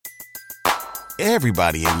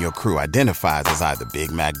Everybody in your crew identifies as either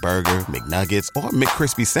Big Mac Burger, McNuggets, or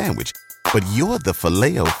McCrispy Sandwich. But you're the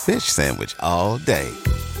Filet-O-Fish Sandwich all day.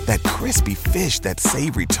 That crispy fish, that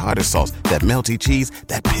savory tartar sauce, that melty cheese,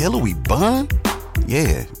 that pillowy bun.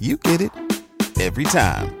 Yeah, you get it. Every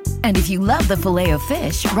time. And if you love the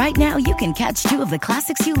Filet-O-Fish, right now you can catch two of the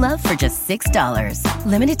classics you love for just $6.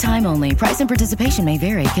 Limited time only. Price and participation may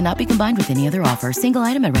vary. Cannot be combined with any other offer. Single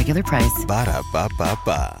item at regular price.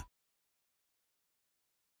 Ba-da-ba-ba-ba.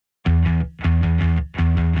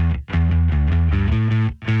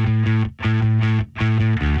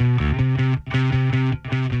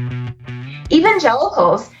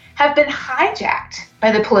 Evangelicals have been hijacked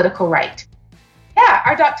by the political right. Yeah,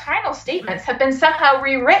 our doctrinal statements have been somehow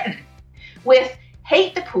rewritten with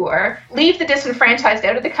hate the poor, leave the disenfranchised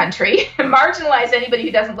out of the country, marginalize anybody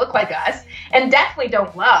who doesn't look like us, and definitely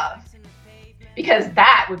don't love, because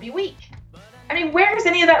that would be weak. I mean, where is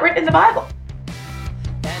any of that written in the Bible?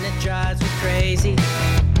 And it drives me crazy.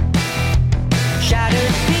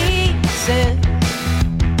 Shattered pieces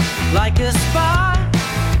like a spider's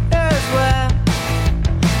web,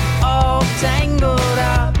 all tangled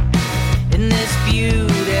up in this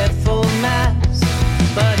beautiful mess.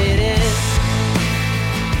 But it is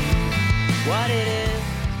what it is.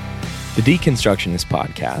 The Deconstructionist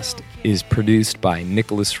podcast is produced by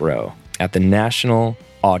Nicholas Rowe at the National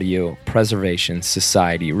Audio Preservation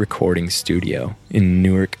Society Recording Studio in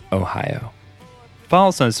Newark, Ohio. Follow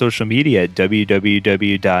us on social media at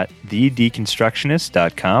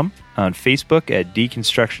www.thedeconstructionist.com, on Facebook at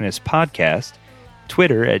Deconstructionist Podcast,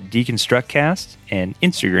 Twitter at DeconstructCast, and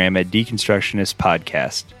Instagram at Deconstructionist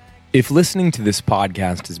Podcast. If listening to this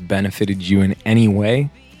podcast has benefited you in any way,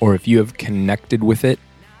 or if you have connected with it,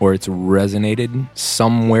 or it's resonated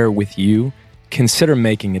somewhere with you, consider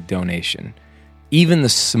making a donation. Even the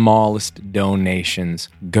smallest donations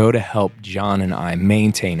go to help John and I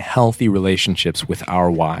maintain healthy relationships with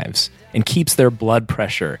our wives and keeps their blood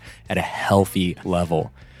pressure at a healthy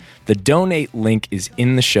level. The donate link is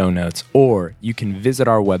in the show notes, or you can visit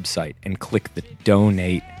our website and click the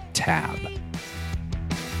donate tab.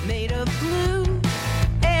 Made of blue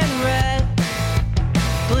and red,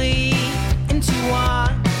 bleed into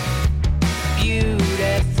one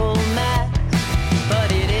beautiful mess.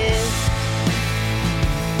 But it is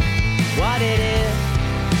what it is.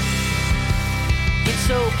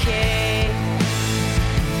 It's okay,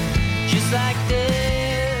 just like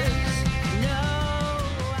this. No,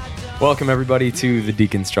 I don't. Welcome, everybody, to the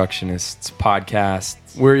Deconstructionists podcast.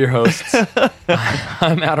 We're your hosts.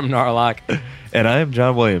 I'm Adam Narlock. And I am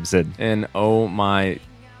John Williamson. And oh my,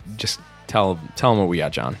 just tell them what we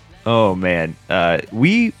got, John. Oh, man.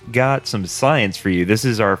 We got some science for you. This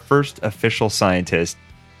is our first official scientist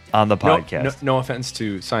on the podcast. No offense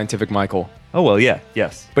to Scientific Michael. Oh, well, yeah.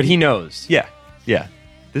 Yes. But he knows. Yeah.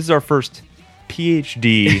 This is our first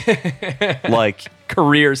PhD,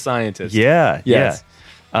 career scientist. Yeah. Yes.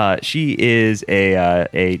 Yeah. She is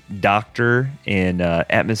a doctor in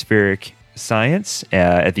atmospheric science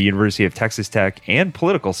at the University of Texas Tech, and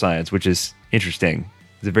political science, which is interesting.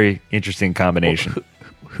 It's a very interesting combination. Well,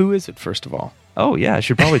 who is it, first of all? Oh, yeah. I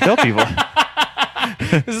should probably tell people.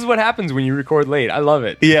 This is what happens when you record late. I love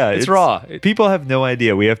it. Yeah. It's raw. People have no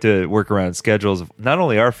idea. We have to work around schedules of not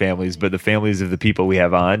only our families, but the families of the people we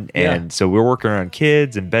have on. And so we're working around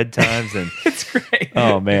kids and bedtimes. And it's great.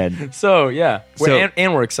 Oh, man. So, yeah.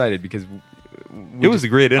 And we're excited because it was a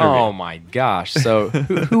great interview. Oh, my gosh. So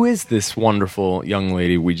who is this wonderful young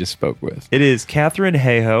lady we just spoke with? It is Katharine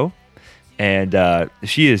Hayhoe. And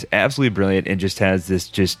she is absolutely brilliant and just has this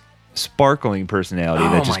just sparkling personality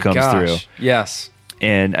that just comes through. Yes.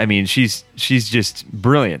 And I mean, she's just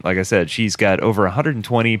brilliant. Like I said, she's got over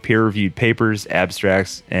 120 peer-reviewed papers,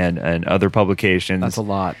 abstracts, and other publications. That's a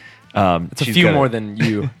lot. It's a few more than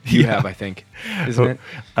you have, I think, isn't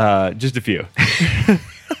it? Just a few.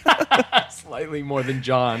 Slightly more than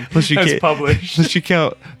John has published. Let's you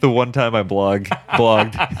count the one time I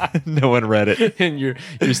blogged, no one read it, and your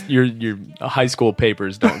high school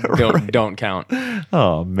papers don't count.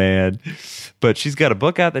 Oh man! But she's got a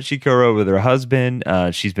book out that she co-wrote with her husband.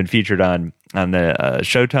 She's been featured on the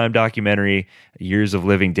Showtime documentary "Years of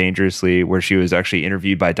Living Dangerously," where she was actually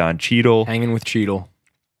interviewed by Don Cheadle. Hanging with Cheadle.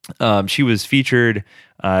 She was featured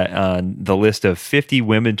on the list of 50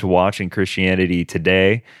 women to watch in Christianity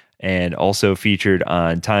Today, and also featured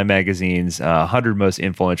on Time Magazine's 100 Most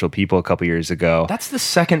Influential People a couple years ago. That's the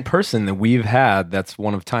second person that we've had that's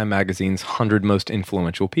one of Time Magazine's 100 Most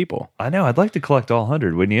Influential People. I know. I'd like to collect all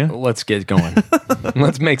 100, wouldn't you? Let's get going.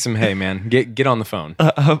 Let's make some hay, man. Get on the phone.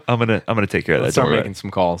 I'm gonna take care of that. Start making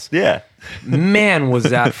some calls. Yeah. Man, was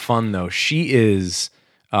that fun, though. She is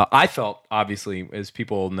I felt, obviously, as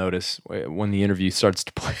people notice when the interview starts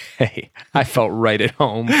to play, I felt right at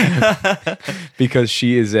home because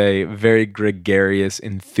she is a very gregarious,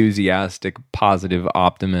 enthusiastic, positive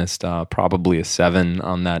optimist, probably a 7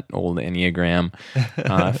 on that old Enneagram.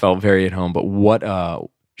 I felt very at home. But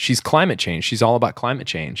she's climate change. She's all about climate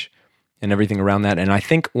change and everything around that. And I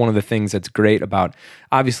think one of the things that's great about,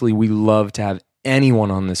 obviously, we love to have anyone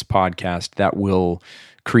on this podcast that will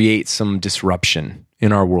create some disruption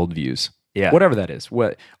in our worldviews. Yeah. Whatever that is.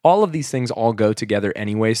 All of these things all go together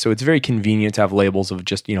anyway, so it's very convenient to have labels of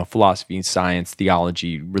just, philosophy, science,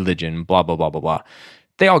 theology, religion, blah, blah, blah, blah, blah.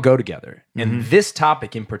 They all go together. And this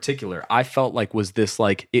topic in particular, I felt like was this,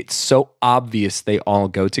 like, it's so obvious they all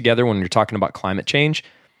go together when you're talking about climate change.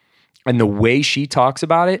 And the way she talks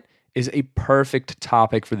about it is a perfect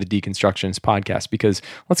topic for the Deconstructionist podcast because,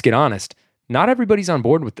 let's get honest, not everybody's on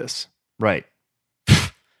board with this. Right.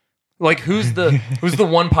 Like, who's the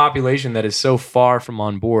one population that is so far from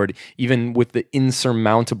on board, even with the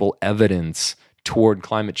insurmountable evidence toward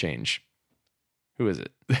climate change? Who is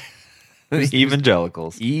it?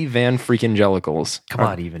 Evangelicals. Evan-freaking-gelicals. Come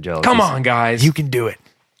on, evangelicals. Come on, guys. You can do it.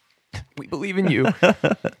 We believe in you.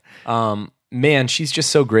 Man, she's just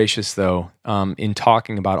so gracious, though, in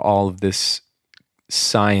talking about all of this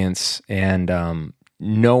science and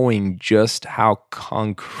knowing just how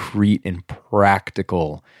concrete and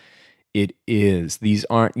practical it is. These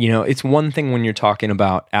aren't, it's one thing when you're talking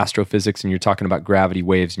about astrophysics and you're talking about gravity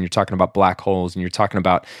waves and you're talking about black holes and you're talking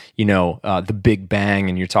about, the Big Bang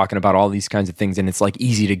and you're talking about all these kinds of things. And it's like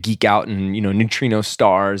easy to geek out and, neutrino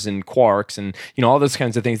stars and quarks and, all those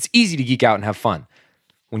kinds of things. It's easy to geek out and have fun.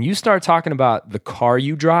 When you start talking about the car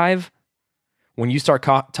you drive, when you start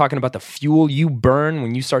talking about the fuel you burn,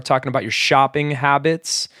 when you start talking about your shopping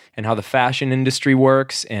habits and how the fashion industry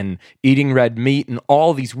works and eating red meat and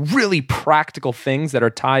all these really practical things that are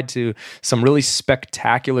tied to some really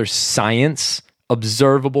spectacular science,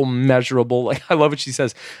 observable, measurable. Like, I love what she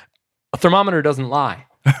says. A thermometer doesn't lie.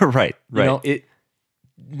 Right. No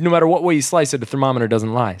matter what way you slice it, a thermometer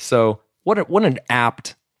doesn't lie. So what an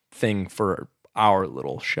apt thing for our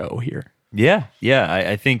little show here. Yeah.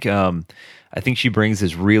 I think she brings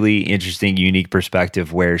this really interesting, unique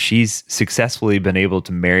perspective where she's successfully been able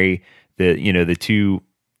to marry the two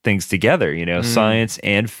things together, science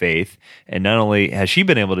and faith. And not only has she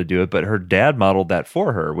been able to do it, but her dad modeled that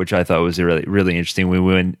for her, which I thought was really, really interesting. We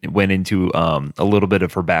went into a little bit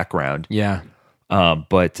of her background. Yeah.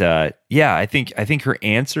 I think her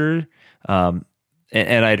answer,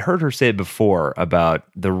 and I'd heard her say it before about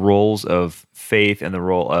the roles of faith and the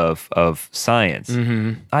role of science.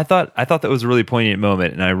 Mm-hmm. I thought that was a really poignant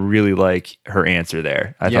moment, and I really like her answer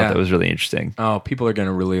there. I thought that was really interesting. Oh, people are going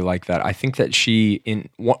to really like that. I think that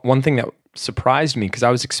one thing that surprised me, because I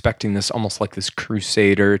was expecting this almost like this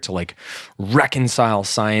crusader to like reconcile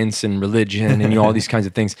science and religion and all these kinds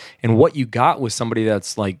of things. And what you got was somebody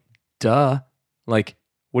that's like, duh, like,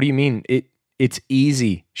 what do you mean? It's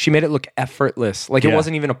easy. She made it look effortless. Like it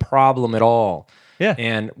wasn't even a problem at all. Yeah.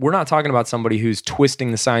 And we're not talking about somebody who's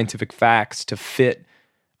twisting the scientific facts to fit.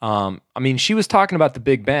 She was talking about the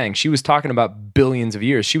Big Bang. She was talking about billions of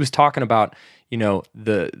years. She was talking about,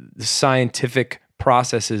 the scientific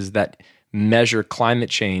processes that measure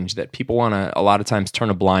climate change that people want to a lot of times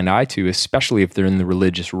turn a blind eye to, especially if they're in the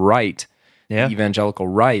religious right. The evangelical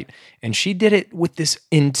right. And she did it with this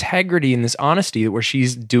integrity and this honesty where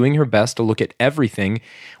she's doing her best to look at everything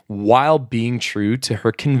while being true to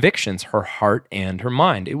her convictions, her heart and her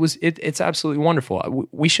mind. It's absolutely wonderful.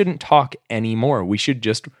 We shouldn't talk anymore. We should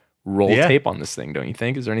just roll tape on this thing, don't you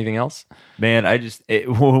think? Is there anything else? Man,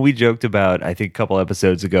 when we joked about, I think a couple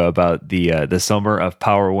episodes ago, about the summer of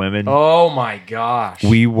power women. Oh my gosh.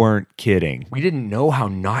 We weren't kidding. We didn't know how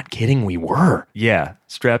not kidding we were. Yeah.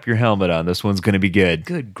 Strap your helmet on. This one's going to be good.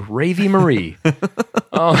 Good gravy, Marie.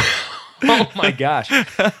 Oh my gosh.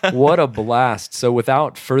 What a blast. So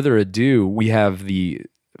without further ado, we have the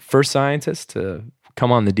first scientist to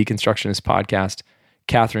come on the Deconstructionist podcast,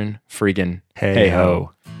 Katharine friggin' Hayhoe.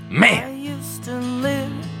 I Man. used to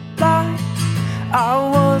live like I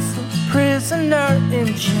was a prisoner in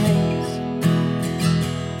chains.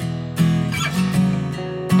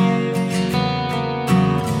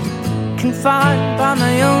 Confined by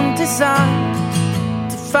my own design,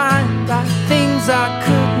 defined by things I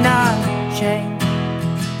could not change.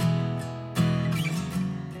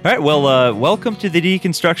 All right. Well, welcome to the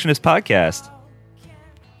Deconstructionist podcast.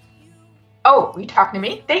 Oh, you talking to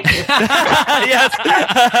me? Thank you. Yes.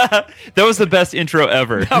 That was the best intro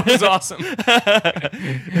ever. That was awesome.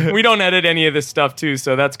 We don't edit any of this stuff too,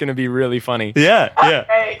 so that's going to be really funny. Yeah.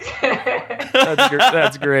 Thanks.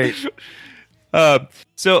 That's great.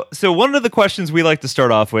 So one of the questions we like to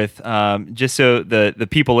start off with, just so the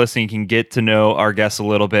people listening can get to know our guests a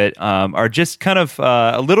little bit, are just kind of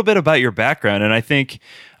a little bit about your background. And I think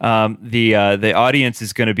the audience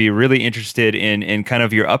is going to be really interested in kind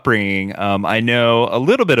of your upbringing. I know a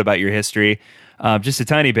little bit about your history, just a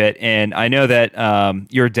tiny bit, and I know that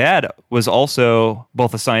your dad was also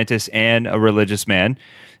both a scientist and a religious man.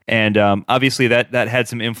 And obviously that had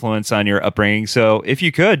some influence on your upbringing. So if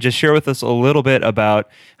you could just share with us a little bit about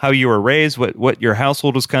how you were raised, what your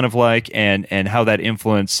household was kind of like, and how that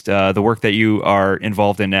influenced the work that you are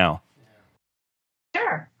involved in now.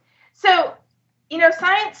 Sure. So,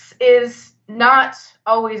 science is not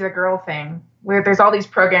always a girl thing, where there's all these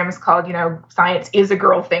programs called, science is a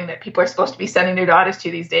girl thing that people are supposed to be sending their daughters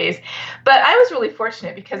to these days. But I was really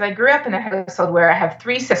fortunate because I grew up in a household where I have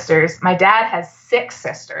 3 sisters. My dad has 6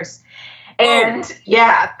 sisters. And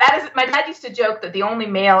my dad used to joke that the only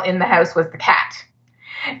male in the house was the cat.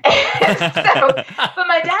 But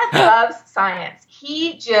my dad loves science.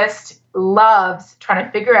 He just loves trying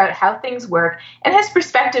to figure out how things work. And his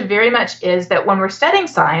perspective very much is that when we're studying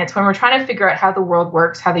science, when we're trying to figure out how the world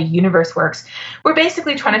works, how the universe works, we're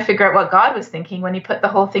basically trying to figure out what God was thinking when he put the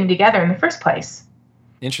whole thing together in the first place.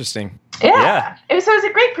 Interesting. Yeah. So it was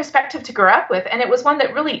a great perspective to grow up with, and it was one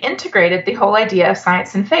that really integrated the whole idea of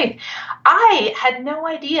science and faith. I had no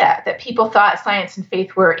idea that people thought science and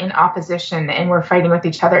faith were in opposition and were fighting with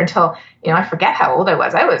each other until, I forget how old I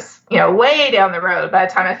was. I was, way down the road by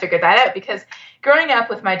the time I figured that out, because growing up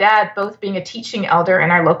with my dad, both being a teaching elder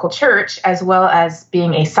in our local church, as well as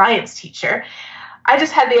being a science teacher, I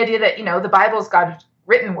just had the idea that, the Bible's God's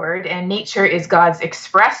written word and nature is God's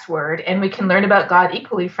expressed word, and we can learn about God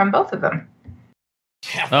equally from both of them.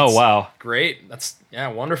 Yeah, oh, wow. Great. That's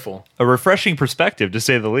wonderful. A refreshing perspective, to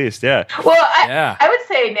say the least. Yeah. Well, I would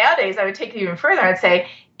say nowadays, I would take it even further. I'd say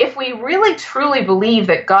if we really truly believe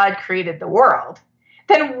that God created the world,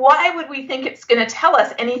 then why would we think it's going to tell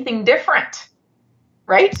us anything different?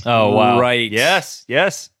 Right? Oh, wow. Right. Yes.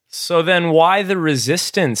 So then why the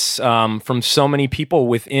resistance from so many people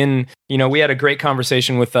within, we had a great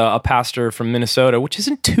conversation with a pastor from Minnesota, which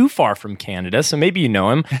isn't too far from Canada, so maybe you know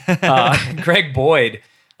him, Greg Boyd,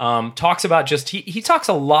 talks about he talks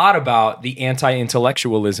a lot about the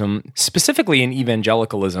anti-intellectualism, specifically in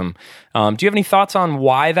evangelicalism. Do you have any thoughts on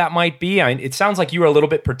why that might be? It sounds like you were a little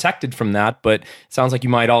bit protected from that, but it sounds like you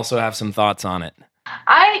might also have some thoughts on it.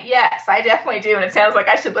 Yes, I definitely do. And it sounds like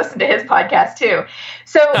I should listen to his podcast too.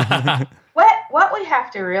 So what we have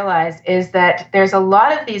to realize is that there's a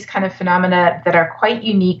lot of these kind of phenomena that are quite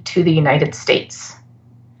unique to the United States.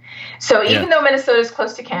 So even though Minnesota is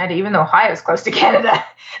close to Canada, even though Ohio is close to Canada,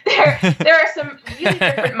 there are some really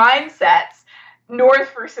different mindsets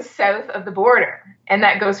north versus south of the border. And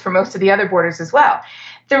that goes for most of the other borders as well.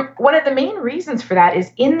 One of the main reasons for that is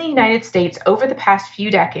in the United States over the past few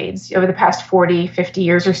decades, over the past 40, 50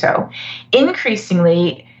 years or so,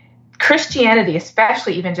 increasingly Christianity,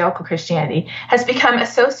 especially evangelical Christianity, has become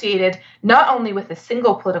associated not only with a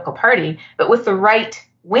single political party, but with the right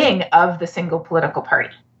wing of the single political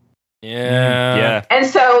party. Yeah. And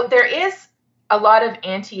so there is a lot of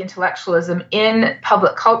anti-intellectualism in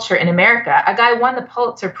public culture in America. A guy won the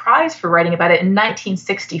Pulitzer Prize for writing about it in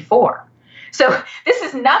 1964. So this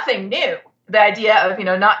is nothing new. The idea of,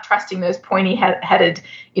 not trusting those pointy-headed,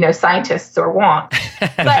 scientists or wonk.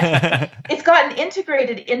 But it's gotten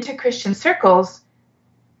integrated into Christian circles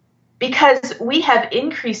because we have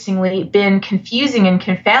increasingly been confusing and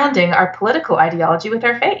confounding our political ideology with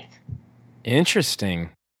our faith. Interesting.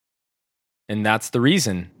 And that's the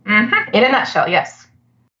reason. Mm-hmm. In a nutshell, yes.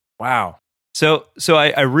 Wow. So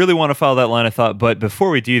I really want to follow that line of thought, but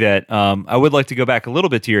before we do that, I would like to go back a little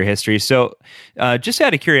bit to your history. So, just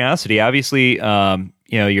out of curiosity, obviously,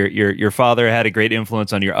 your father had a great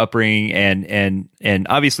influence on your upbringing, and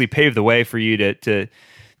obviously paved the way for you to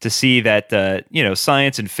see that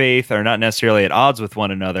science and faith are not necessarily at odds with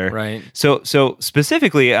one another. Right. So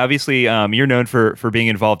specifically, obviously, you're known for being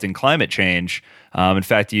involved in climate change. In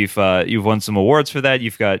fact, you've won some awards for that.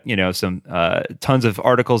 You've got some tons of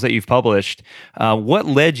articles that you've published. What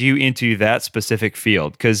led you into that specific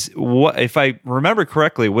field? Because if I remember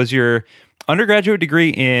correctly, was your undergraduate degree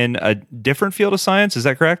in a different field of science? Is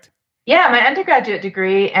that correct? Yeah, my undergraduate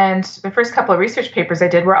degree and the first couple of research papers I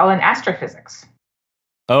did were all in astrophysics.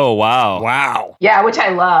 Oh, wow. Wow. Yeah, which I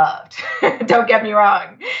loved. Don't get me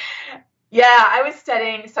wrong. Yeah, I was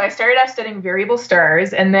studying, so I started off studying variable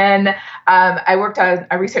stars, and then I worked on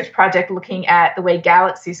a research project looking at the way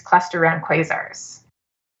galaxies cluster around quasars.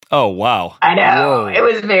 Oh, wow. I know. Whoa. It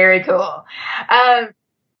was very cool.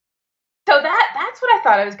 So that's what I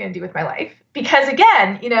thought I was going to do with my life. Because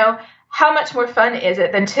again, how much more fun is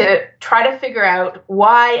it than to try to figure out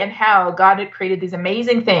why and how God had created these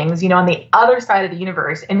amazing things, on the other side of the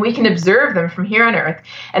universe, and we can observe them from here on Earth,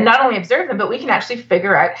 and not only observe them, but we can actually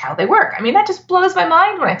figure out how they work. I mean, that just blows my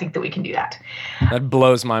mind when I think that we can do that. That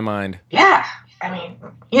blows my mind. Yeah. I mean,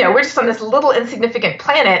 we're just on this little insignificant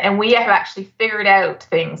planet, and we have actually figured out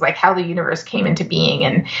things like how the universe came into being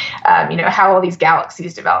and, how all these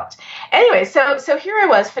galaxies developed. Anyway, so here I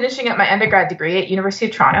was finishing up my undergrad degree at University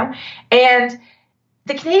of Toronto, and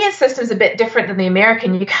the Canadian system is a bit different than the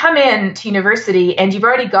American. You come in to university and you've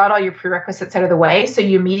already got all your prerequisites out of the way, so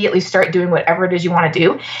you immediately start doing whatever it is you want to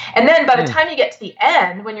do. And then by the time you get to the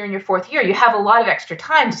end, when you're in your fourth year, you have a lot of extra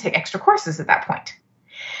time to take extra courses at that point.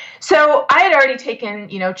 So I had already taken,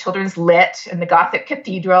 children's lit in the Gothic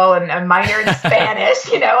Cathedral and a minor in Spanish.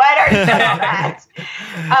 I'd already done all that.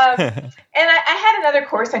 And I had another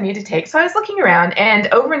course I needed to take. So I was looking around, and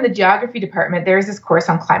over in the geography department, there's this course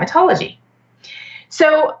on climatology.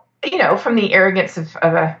 So, from the arrogance of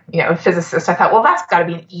a physicist, I thought, well, that's got to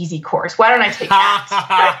be an easy course. Why don't I take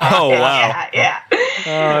that? Oh, wow. Yeah.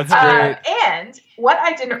 Oh, that's great. And what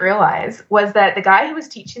I didn't realize was that the guy who was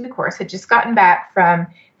teaching the course had just gotten back from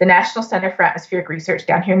the National Center for Atmospheric Research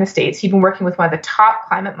down here in the States. He'd been working with one of the top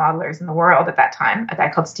climate modelers in the world at that time, a guy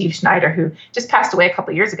called Steve Schneider, who just passed away a couple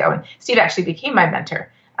of years ago. And Steve actually became my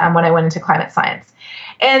mentor when I went into climate science.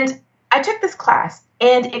 And I took this class,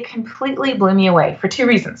 and it completely blew me away for two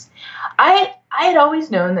reasons. I had always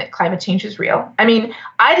known that climate change was real. I mean,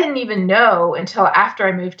 I didn't even know until after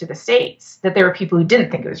I moved to the States that there were people who didn't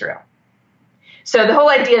think it was real. So the whole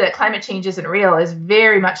idea that climate change isn't real is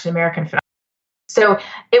very much an American phenomenon. So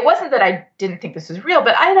it wasn't that I didn't think this was real,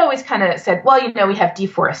 but I had always kind of said, well, we have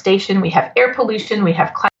deforestation, we have air pollution, we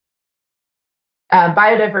have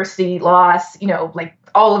biodiversity loss, like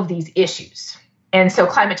all of these issues. And so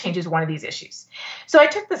climate change is one of these issues. So I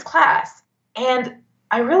took this class, and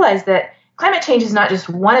I realized that climate change is not just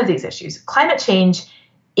one of these issues. Climate change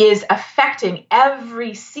is affecting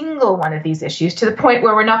every single one of these issues to the point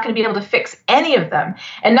where we're not going to be able to fix any of them.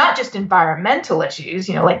 And not just environmental issues,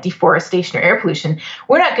 like deforestation or air pollution.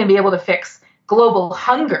 We're not going to be able to fix global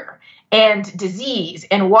hunger and disease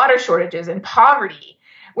and water shortages and poverty.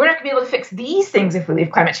 We're not going to be able to fix these things if we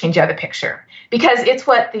leave climate change out of the picture, because it's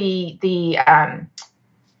what the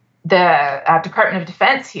Department of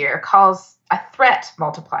Defense here calls a threat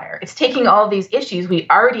multiplier. It's taking all of these issues we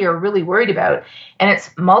already are really worried about, and it's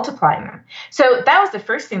multiplying them. So that was the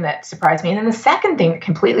first thing that surprised me. And then the second thing that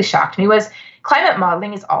completely shocked me was climate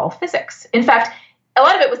modeling is all physics. In fact, a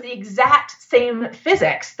lot of it was the exact same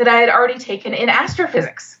physics that I had already taken in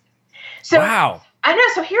astrophysics. So wow. I know.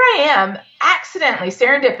 So here I am, accidentally,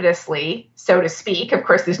 serendipitously, so to speak. Of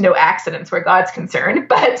course, there's no accidents where God's concerned,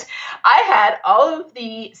 but I had all of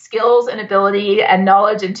the skills and ability and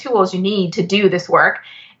knowledge and tools you need to do this work.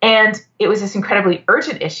 And it was this incredibly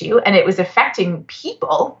urgent issue, and it was affecting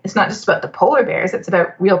people. It's not just about the polar bears. It's about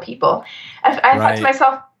real people. I thought to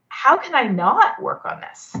myself, how can I not work on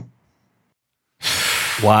this?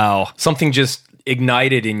 Wow. Something just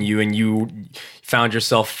ignited in you, and you found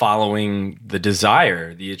yourself following the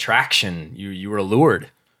desire, the attraction. You were allured.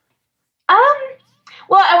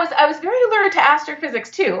 Well, I was very allured to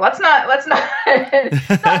astrophysics too. Let's not not go too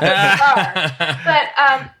far.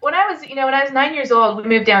 But when I was 9 years old, we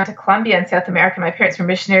moved down to Colombia in South America. My parents were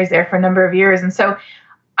missionaries there for a number of years, and so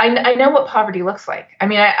I know what poverty looks like. I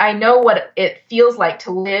mean, I know what it feels like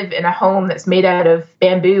to live in a home that's made out of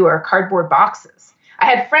bamboo or cardboard boxes. I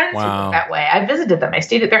had friends who lived that way. I visited them. I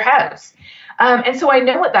stayed at their house. And so I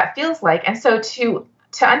know what that feels like. And so to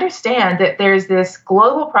understand that there's this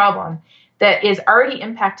global problem that is already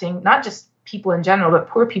impacting not just people in general, but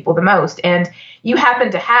poor people the most. And you happen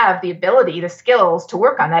to have the ability, the skills to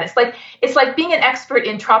work on that. It's like being an expert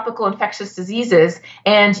in tropical infectious diseases,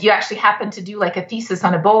 and you actually happen to do like a thesis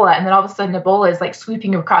on Ebola, and then all of a sudden Ebola is like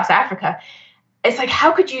sweeping across Africa. It's like,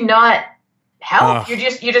 how could you not help? You're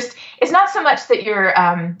just, it's not so much that you're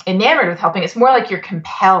enamored with helping. It's more like you're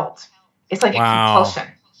compelled. It's like a compulsion.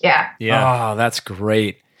 Yeah. Oh, that's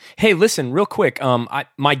great. Hey, listen, real quick.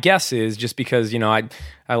 My guess is, just because, I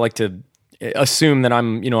like to assume that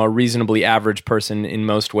I'm, a reasonably average person in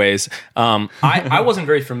most ways. I wasn't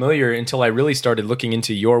very familiar until I really started looking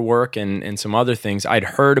into your work and some other things. I'd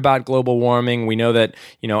heard about global warming. We know that,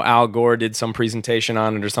 Al Gore did some presentation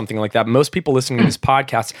on it or something like that. Most people listening to this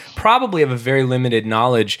podcast probably have a very limited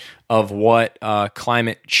knowledge of what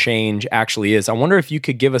climate change actually is. I wonder if you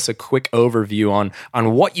could give us a quick overview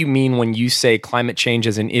on what you mean when you say climate change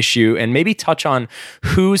is an issue, and maybe touch on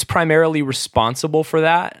who's primarily responsible for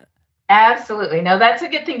that. Absolutely. No, that's a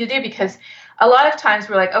good thing to do, because a lot of times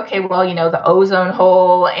we're like, okay, well, the ozone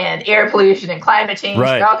hole and air pollution and climate change,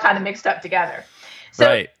 they're all kind of mixed up together.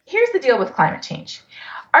 So here's the deal with climate change.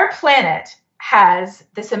 Our planet has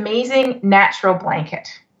this amazing natural blanket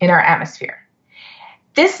in our atmosphere.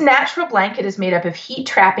 This natural blanket is made up of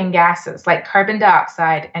heat-trapping gases like carbon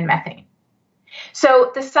dioxide and methane.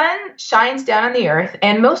 So the sun shines down on the earth,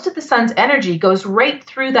 and most of the sun's energy goes right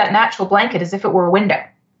through that natural blanket as if it were a window.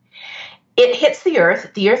 It hits the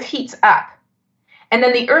earth heats up, and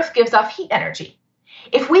then the earth gives off heat energy.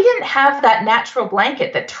 If we didn't have that natural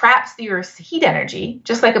blanket that traps the earth's heat energy,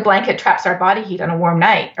 just like a blanket traps our body heat on a warm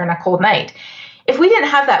night or on a cold night, if we didn't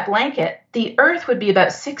have that blanket, the earth would be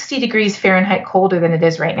about 60 degrees Fahrenheit colder than it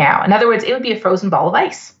is right now. In other words, it would be a frozen ball of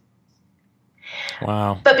ice.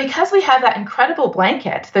 Wow. But because we have that incredible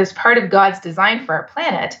blanket that's part of God's design for our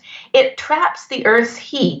planet, it traps the earth's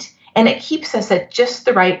heat and it keeps us at just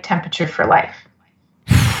the right temperature for life.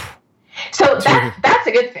 So that's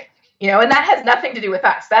a good thing, and that has nothing to do with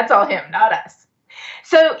us. That's all him, not us.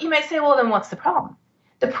 So you might say, well, then what's the problem?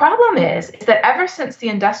 The problem is that ever since the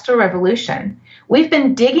Industrial Revolution, we've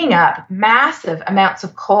been digging up massive amounts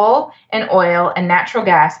of coal and oil and natural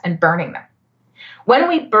gas and burning them. When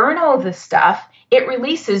we burn all of this stuff, it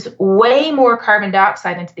releases way more carbon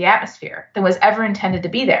dioxide into the atmosphere than was ever intended to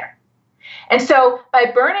be there. And so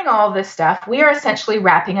by burning all of this stuff, we are essentially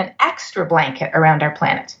wrapping an extra blanket around our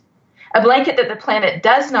planet, a blanket that the planet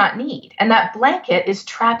does not need. And that blanket is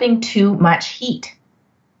trapping too much heat.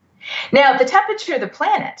 Now, the temperature of the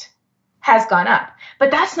planet has gone up,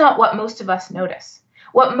 but that's not what most of us notice.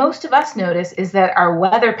 What most of us notice is that our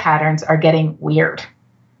weather patterns are getting weird.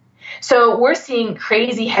 So we're seeing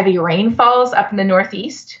crazy heavy rainfalls up in the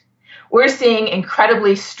Northeast. We're seeing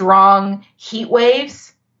incredibly strong heat waves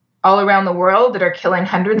all around the world that are killing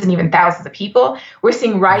hundreds and even thousands of people. We're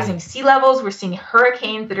seeing rising sea levels. We're seeing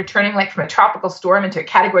hurricanes that are turning from a tropical storm into a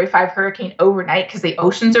Category 5 hurricane overnight because the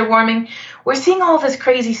oceans are warming. We're seeing all this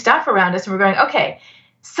crazy stuff around us, and we're going, okay,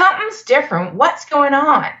 something's different. What's going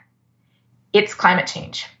on? It's climate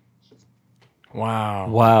change.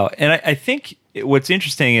 Wow. And I think what's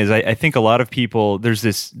interesting is I think a lot of people, there's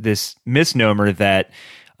this misnomer that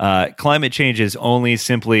climate change is only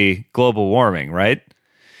simply global warming, right?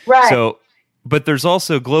 Right. So, but there's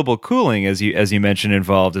also global cooling, as you mentioned,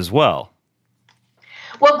 involved as well.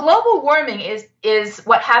 Well, global warming is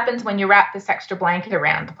what happens when you wrap this extra blanket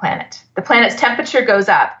around the planet. The planet's temperature goes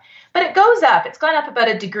up, but it goes up. It's gone up about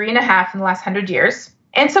 1.5 degrees in the last 100 years.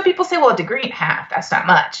 And so people say, well, 1.5 degrees, that's not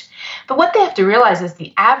much. But what they have to realize is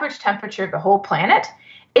the average temperature of the whole planet,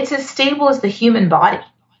 it's as stable as the human body.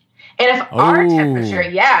 And if our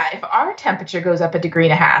temperature goes up 1.5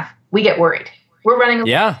 degrees, we get worried. We're running.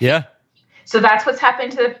 Yeah. So that's what's happening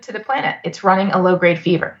to the planet. It's running a low-grade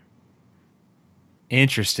fever.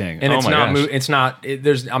 Interesting. And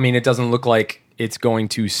it doesn't look like it's going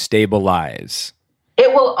to stabilize.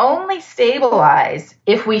 It will only stabilize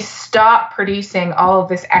if we stop producing all of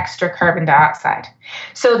this extra carbon dioxide.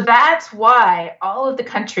 So that's why all of the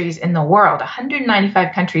countries in the world,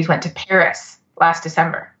 195 countries, went to Paris last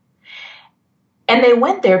December. And they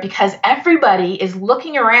went there because everybody is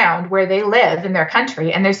looking around where they live in their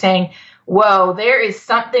country and they're saying, whoa, there is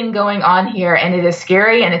something going on here and it is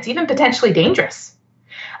scary and it's even potentially dangerous.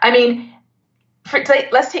 I mean,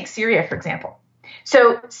 let's take Syria, for example.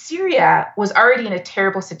 So Syria was already in a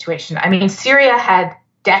terrible situation. I mean, Syria had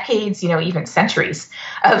decades, even centuries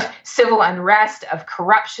of civil unrest, of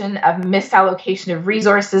corruption, of misallocation of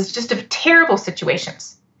resources, just of terrible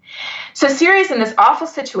situations. So Syria's in this awful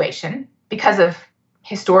situation because of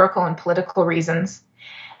historical and political reasons.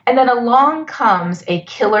 And then along comes a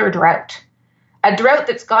killer drought, a drought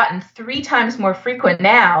that's gotten 3 times more frequent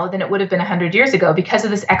now than it would have been 100 years ago because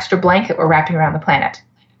of this extra blanket we're wrapping around the planet.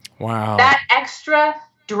 Wow. That extra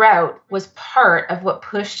drought was part of what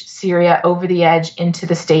pushed Syria over the edge into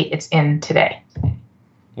the state it's in today.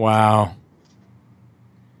 Wow.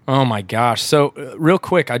 Oh my gosh. So real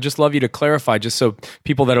quick, I'd just love you to clarify, just so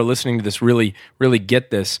people that are listening to this really, really get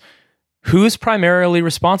this. Who's primarily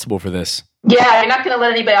responsible for this? Yeah, you're not going to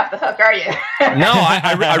let anybody off the hook, are you? No,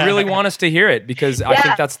 I really want us to hear it because I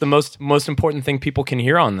think that's the most important thing people can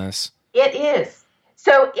hear on this. It is.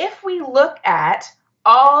 So if we look at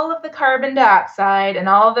all of the carbon dioxide and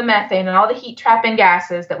all of the methane and all the heat-trapping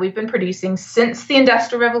gases that we've been producing since the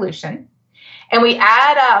Industrial Revolution, and we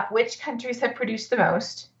add up which countries have produced the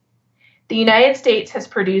most, the United States has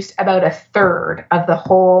produced about 1/3 of the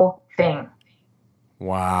whole thing.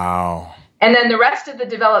 Wow. And then the rest of the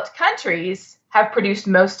developed countries have produced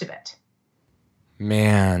most of it.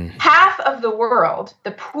 Man. Half of the world, the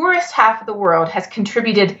poorest half of the world, has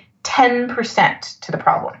contributed 10% to the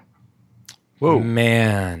problem. Whoa.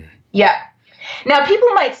 Man. Yeah. Now, people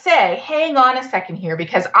might say, hang on a second here,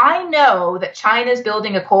 because I know that China's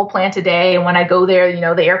building a coal plant today, and when I go there,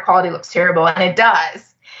 the air quality looks terrible, and it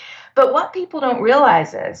does. But what people don't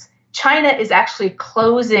realize is China is actually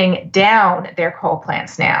closing down their coal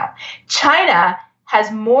plants now. China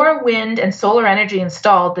has more wind and solar energy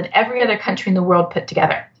installed than every other country in the world put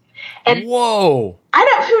together. And whoa. I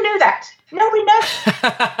know, who knew that? Nobody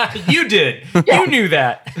knows. You did. Yeah. You knew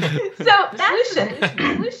that. So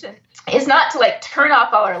the solution is not to turn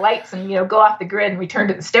off all our lights and go off the grid and return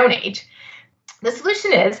to the Stone Age. The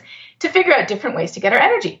solution is to figure out different ways to get our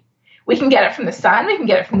energy. We can get it from the sun, we can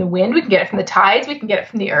get it from the wind, we can get it from the tides, we can get it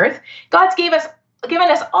from the earth. God's given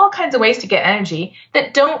us all kinds of ways to get energy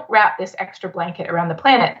that don't wrap this extra blanket around the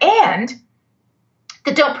planet and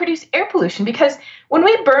that don't produce air pollution, because when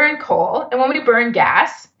we burn coal and when we burn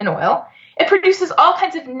gas and oil, it produces all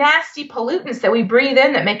kinds of nasty pollutants that we breathe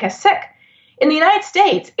in that make us sick. In the United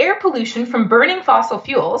States, air pollution from burning fossil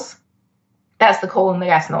fuels, that's the coal and the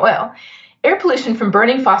gas and the oil, air pollution from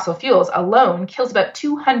burning fossil fuels alone kills about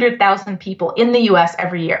 200,000 people in the U.S.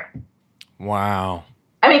 every year. Wow.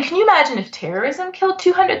 I mean, can you imagine if terrorism killed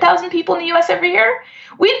 200,000 people in the U.S. every year?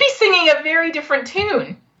 We'd be singing a very different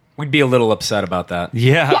tune. We'd be a little upset about that.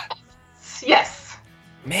 Yeah. Yes.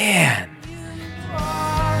 Man.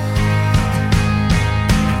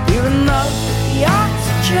 We're in love with the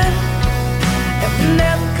oxygen, and we're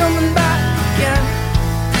never coming back again.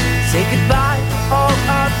 Say goodbye to all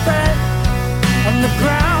our friends on the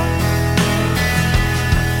ground.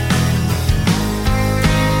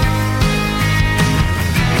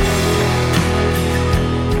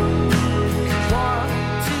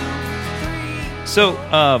 So,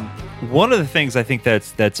 one of the things I think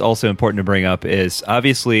that's also important to bring up is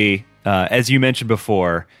obviously, as you mentioned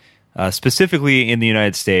before, specifically in the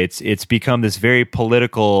United States, it's become this very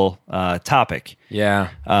political topic. Yeah.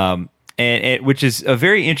 And which is a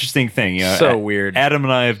very interesting thing. So weird. Adam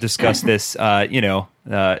and I have discussed this, outside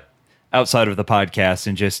of the podcast,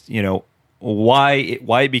 and just why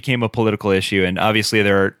it became a political issue. And obviously,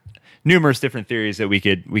 there are numerous different theories that we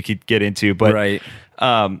could get into. But right.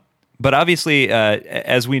 But obviously,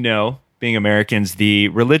 as we know, being Americans, the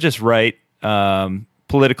religious right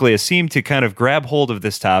politically has seemed to kind of grab hold of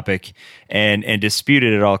this topic and dispute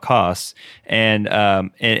it at all costs, and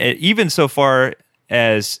even so far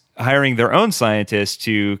as hiring their own scientists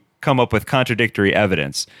to come up with contradictory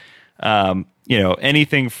evidence.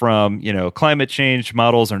 Anything from climate change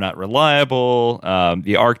models are not reliable.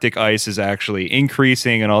 The Arctic ice is actually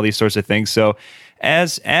increasing, and all these sorts of things. So,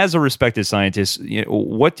 as a respected scientist,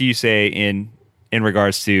 what do you say in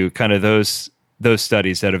regards to kind of those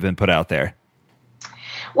studies that have been put out there?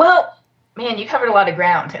 Well, man, you covered a lot of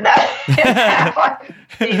ground in that one,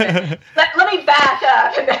 Stephen. Let me back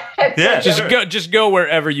up. Yeah, just go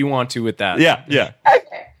wherever you want to with that. Yeah.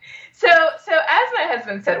 Okay. So as my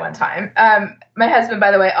husband said one time, my husband, by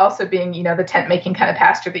the way, also being, the tent-making kind of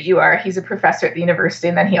pastor that you are, he's a professor at the university,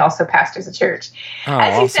 and then he also pastors a church. Oh,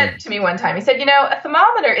 as awesome. he said to me one time, he said, a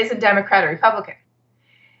thermometer isn't Democrat or Republican.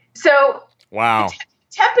 So wow. The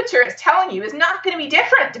temperature it's telling you is not going to be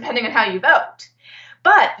different depending on how you vote.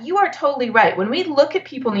 But you are totally right. When we look at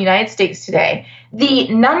people in the United States today, the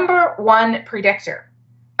number one predictor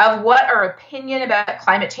of what our opinion about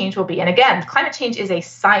climate change will be. And again, climate change is a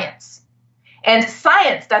science. And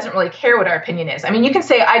science doesn't really care what our opinion is. I mean, you can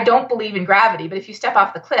say, I don't believe in gravity, but if you step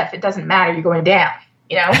off the cliff, it doesn't matter. You're going down,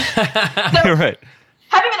 So Right.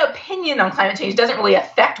 Having an opinion on climate change doesn't really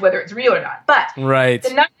affect whether it's real or not. But right. The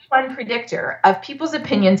number one predictor of people's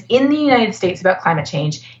opinions in the United States about climate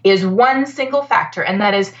change is one single factor, and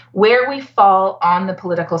that is where we fall on the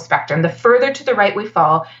political spectrum. The further to the right we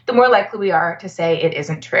fall, the more likely we are to say it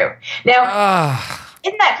isn't true. Now,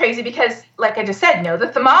 isn't that crazy? Because, like I just said,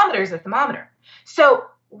 the thermometer is a thermometer. So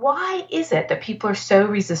why is it that people are so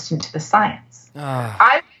resistant to the science?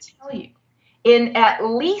 I will tell you, in at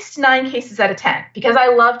least 9 cases out of 10, because I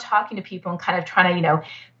love talking to people and kind of trying to,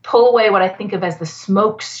 pull away what I think of as the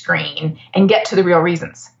smoke screen and get to the real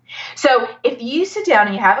reasons. So if you sit down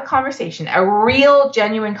and you have a conversation, a real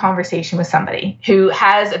genuine conversation with somebody who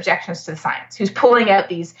has objections to the science, who's pulling out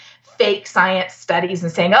these fake science studies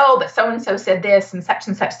and saying, oh, but so-and-so said this and such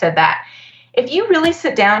said that. If you really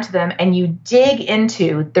sit down to them and you dig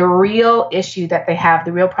into the real issue that they have,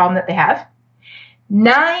 the real problem that they have,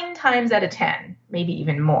 9 times out of 10, maybe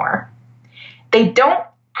even more, they don't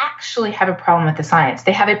actually have a problem with the science.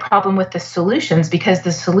 They have a problem with the solutions, because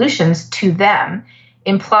the solutions to them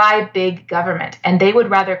imply big government, and they would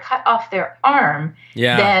rather cut off their arm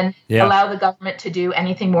than allow the government to do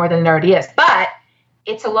anything more than it already is. But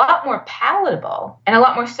it's a lot more palatable and a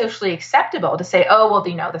lot more socially acceptable to say, oh, well,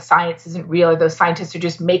 the science isn't real, or those scientists are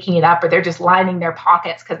just making it up, or they're just lining their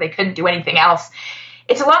pockets because they couldn't do anything else.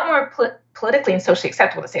 It's a lot more politically and socially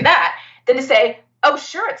acceptable to say that than to say, oh,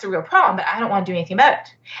 sure, it's a real problem, but I don't want to do anything about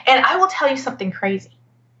it. And I will tell you something crazy.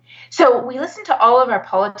 So we listen to all of our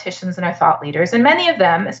politicians and our thought leaders, and many of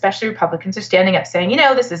them, especially Republicans, are standing up saying,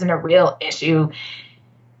 this isn't a real issue.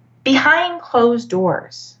 Behind closed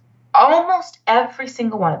doors, almost every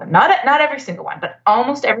single one of them, not every single one, but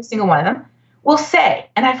almost every single one of them will say,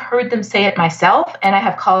 and I've heard them say it myself, and I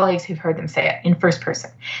have colleagues who've heard them say it in first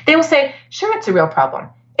person. They will say, sure, it's a real problem.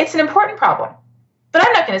 It's an important problem. But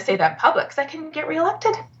I'm not going to say that in public because I couldn't get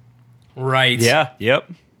reelected. Right. Yeah. Yep.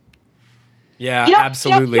 Yeah,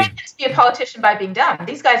 absolutely. You don't have to be a politician by being dumb.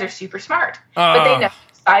 These guys are super smart. But they know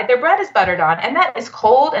the side their bread is buttered on, and that is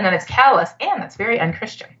cold, and then it's callous, and that's very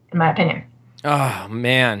unchristian, in my opinion. Oh,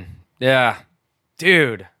 man. Yeah.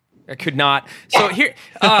 Dude, I could not. So here,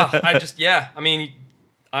 I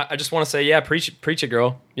just want to say, preach it,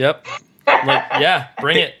 girl. Yep.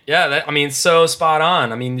 Bring it. Yeah, so spot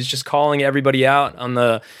on. It's just calling everybody out on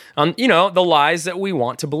the lies that we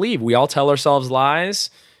want to believe. We all tell ourselves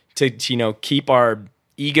lies to keep our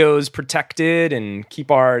egos protected and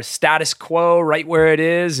keep our status quo right where it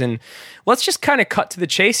is. And let's just kind of cut to the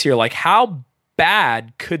chase here. Like, how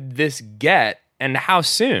bad could this get, and how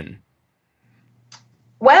soon?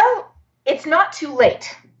 Well, it's not too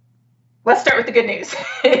late. Let's start with the good news.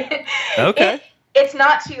 Okay. It's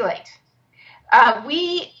not too late.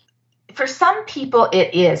 For some people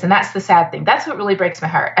it is, and that's the sad thing. That's what really breaks my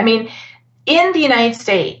heart. In the United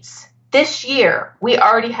States, this year, we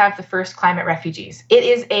already have the first climate refugees. It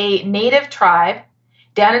is a native tribe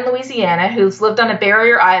down in Louisiana who's lived on a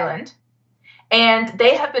barrier island, and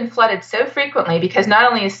they have been flooded so frequently because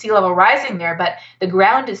not only is sea level rising there, but the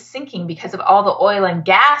ground is sinking because of all the oil and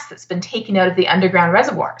gas that's been taken out of the underground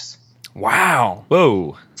reservoirs. Wow.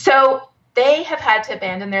 Whoa. So they have had to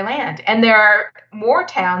abandon their land. And there are more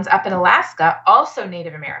towns up in Alaska, also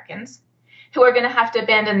Native Americans, who are going to have to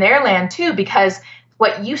abandon their land too, because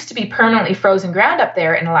what used to be permanently frozen ground up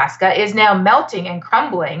there in Alaska is now melting and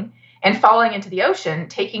crumbling and falling into the ocean,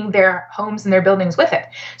 taking their homes and their buildings with it.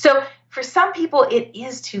 So for some people, it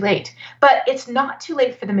is too late, but it's not too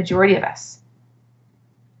late for the majority of us.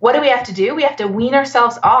 What do? We have to wean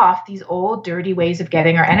ourselves off these old, dirty ways of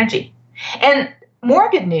getting our energy. And more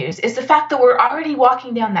good news is the fact that we're already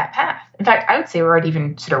walking down that path. In fact, I would say we're already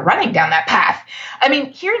even sort of running down that path.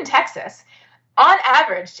 Here in Texas, on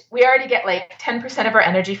average, we already get like 10% of our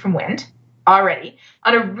energy from wind already.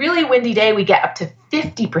 On a really windy day, we get up to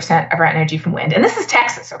 50% of our energy from wind. And this is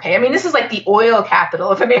Texas, okay? This is like the oil capital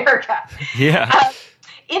of America. Yeah.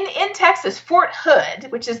 In Texas, Fort Hood,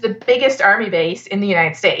 which is the biggest army base in the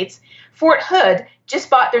United States, Fort Hood just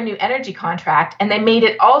bought their new energy contract, and they made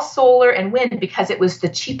it all solar and wind because it was the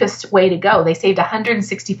cheapest way to go. They saved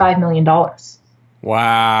 $165 million.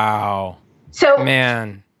 Wow. So,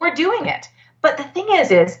 man, we're doing it. But the thing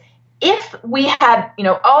is if we had,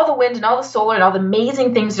 all the wind and all the solar and all the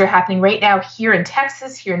amazing things that are happening right now here in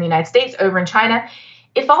Texas, here in the United States, over in China,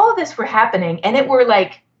 if all of this were happening and it were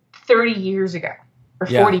like 30 years ago or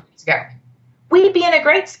 40 years ago, we'd be in a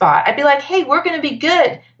great spot. I'd be like, hey, we're going to be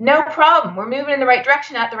good. No problem. We're moving in the right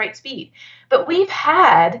direction at the right speed. But we've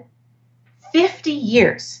had 50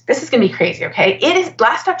 years. This is going to be crazy, okay?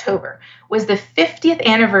 Last October was the 50th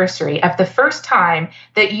anniversary of the first time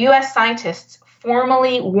that U.S. scientists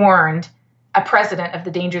formally warned a president of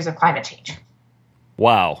the dangers of climate change.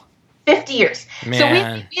 Wow. 50 years. Man. So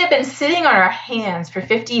we have been sitting on our hands for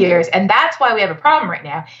 50 years, and that's why we have a problem right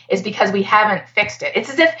now, is because we haven't fixed it. It's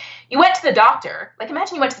as if you went to the doctor. Like,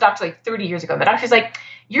 imagine you went to the doctor like 30 years ago, and the doctor's like,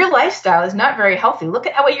 your lifestyle is not very healthy. Look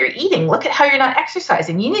at what you're eating. Look at how you're not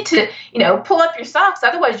exercising. You need to, pull up your socks.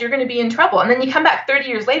 Otherwise, you're going to be in trouble. And then you come back 30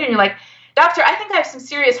 years later, and you're like, doctor, I think I have some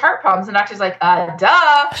serious heart problems. And the doctor's like, duh.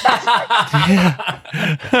 That's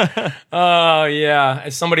right. Oh, yeah.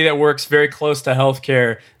 As somebody that works very close to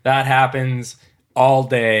healthcare, that happens all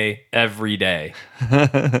day, every day.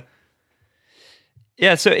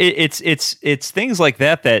 Yeah, so it's things like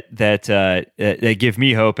that give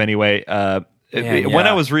me hope anyway. When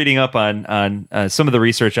I was reading up on some of the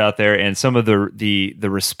research out there and some of the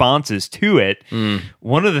responses to it,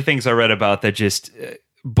 one of the things I read about that just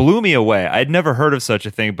blew me away. I'd never heard of such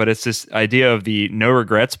a thing, but it's this idea of the no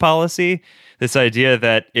regrets policy. This idea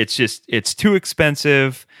that it's too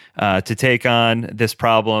expensive to take on this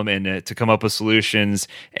problem and to come up with solutions,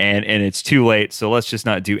 and it's too late. So let's just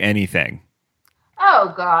not do anything.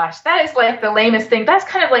 Oh gosh, that is like the lamest thing. That's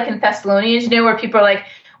kind of like in Thessalonians, where people are like,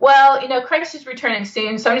 well, Christ is returning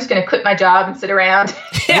soon, so I'm just going to quit my job and sit around.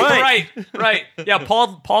 Right. Yeah,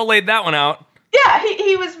 Paul laid that one out. Yeah,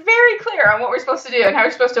 he was very clear on what we're supposed to do and how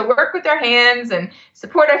we're supposed to work with our hands and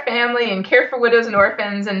support our family and care for widows and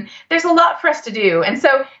orphans. And there's a lot for us to do. And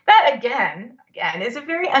so that, again, is a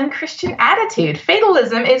very unchristian attitude.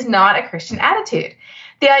 Fatalism is not a Christian attitude.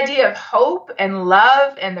 The idea of hope and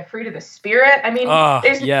love and the fruit of the Spirit. I mean,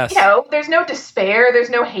 there's no despair, there's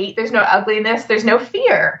no hate, there's no ugliness, there's no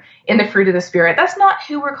fear in the fruit of the Spirit. That's not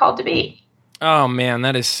who we're called to be. Oh, man,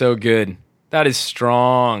 that is so good. That is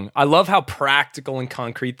strong. I love how practical and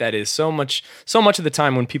concrete that is. So much of the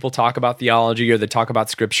time when people talk about theology or they talk about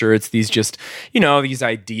scripture, it's these just, these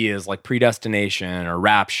ideas like predestination or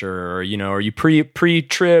rapture or, are you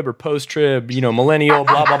pre-trib or post-trib, millennial,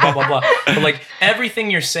 blah, blah, blah, blah, blah. But like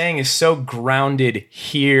everything you're saying is so grounded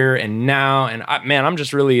here and now. And I'm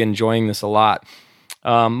just really enjoying this a lot.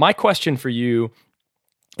 My question for you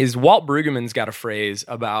is Walt Brueggemann's got a phrase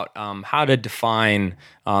about how to define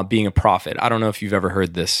being a prophet. I don't know if you've ever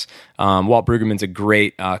heard this. Walt Brueggemann's a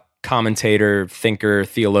great commentator, thinker,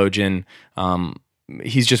 theologian.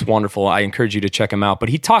 He's just wonderful. I encourage you to check him out. But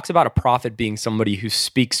he talks about a prophet being somebody who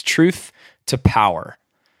speaks truth to power.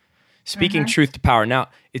 Speaking truth to power. Now,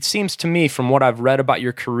 it seems to me from what I've read about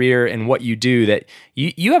your career and what you do that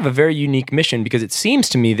you have a very unique mission, because it seems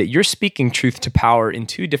to me that you're speaking truth to power in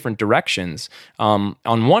two different directions. On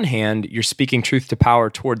one hand, you're speaking truth to power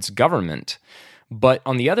towards government. But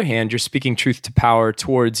on the other hand, you're speaking truth to power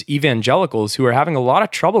towards evangelicals who are having a lot of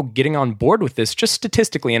trouble getting on board with this, just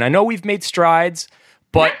statistically. And I know we've made strides,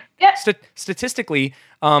 but statistically,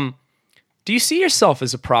 do you see yourself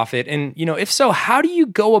as a prophet? And, if so, how do you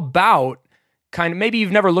go about maybe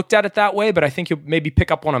you've never looked at it that way, but I think you'll maybe pick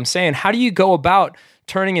up what I'm saying. How do you go about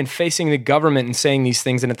turning and facing the government and saying these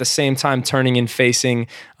things, and at the same time turning and facing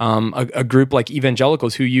a group like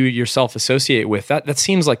evangelicals who you yourself associate with? That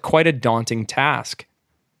seems like quite a daunting task.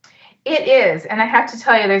 It is. And I have to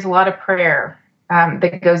tell you, there's a lot of prayer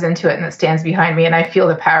that goes into it and that stands behind me. And I feel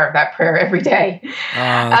the power of that prayer every day.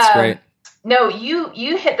 That's great. No,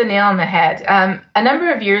 you hit the nail on the head. A number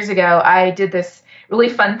of years ago, I did this really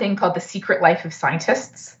fun thing called The Secret Life of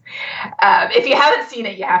Scientists. If you haven't seen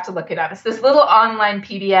it, you have to look it up. It's this little online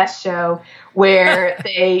PBS show where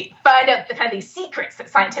they find out the kind of these secrets that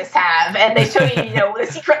scientists have, and they show you, the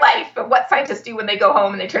secret life of what scientists do when they go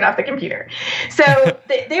home and they turn off the computer. So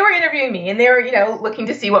they were interviewing me, and they were, looking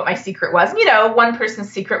to see what my secret was. One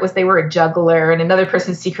person's secret was they were a juggler, and another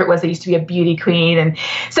person's secret was they used to be a beauty queen. And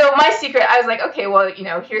so my secret, I was like, okay, well,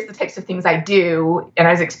 here's the types of things I do. And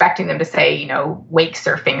I was expecting them to say, wake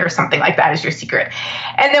surfing or something like that is your secret.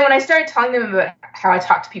 And then when I started telling them about how I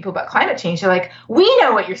talk to people about climate change, they're like, we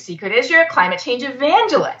know what your secret is. You're a climate change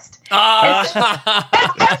evangelist. And so,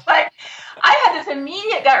 like, I had this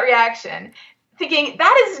immediate gut reaction thinking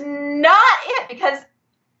that is not it, because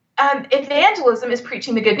evangelism is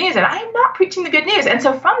preaching the good news, and I'm not preaching the good news. And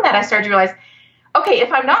so from that, I started to realize, okay,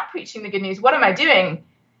 if I'm not preaching the good news, what am I doing?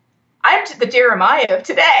 I'm the Jeremiah of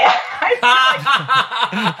today. I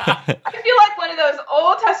feel like one of those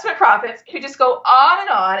Old Testament prophets who just go on,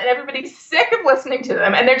 and everybody's sick of listening to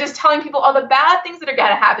them. And they're just telling people all the bad things that are going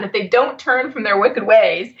to happen if they don't turn from their wicked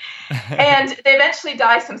ways. And they eventually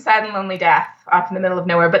die some sad and lonely death off in the middle of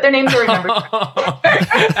nowhere, but their names are remembered.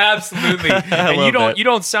 Absolutely. And you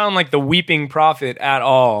don't sound like the weeping prophet at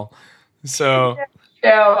all. So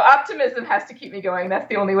no, optimism has to keep me going. That's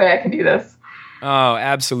the only way I can do this. Oh,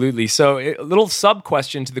 absolutely. So a little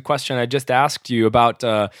sub-question to the question I just asked you about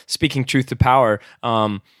speaking truth to power.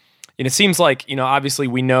 It seems like, obviously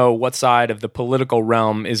we know what side of the political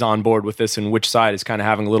realm is on board with this and which side is kind of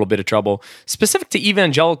having a little bit of trouble. Specific to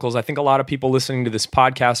evangelicals, I think a lot of people listening to this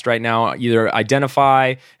podcast right now either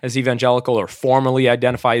identify as evangelical or formally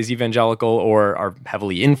identify as evangelical or are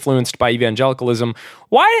heavily influenced by evangelicalism.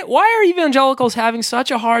 Why are evangelicals having such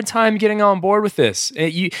a hard time getting on board with this?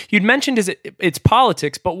 You'd mentioned it's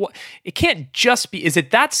politics, but it can't just be. Is it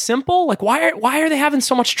that simple? Like, why are they having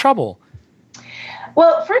so much trouble?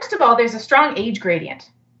 Well, first of all, there's a strong age gradient.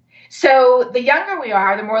 So the younger we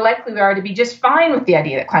are, the more likely we are to be just fine with the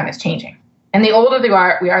idea that climate's changing. And the older we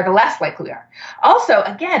are, the less likely we are. Also,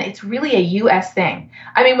 again, it's really a U.S. thing.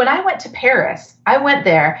 I mean, when I went to Paris, I went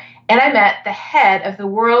there and I met the head of the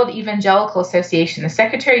World Evangelical Association, the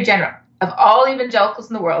Secretary General of all evangelicals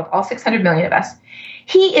in the world, all 600 million of us.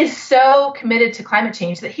 He is so committed to climate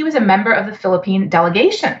change that he was a member of the Philippine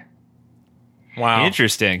delegation. Wow.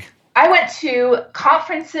 Interesting. I went to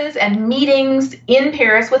conferences and meetings in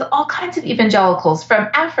Paris with all kinds of evangelicals from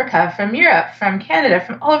Africa, from Europe, from Canada,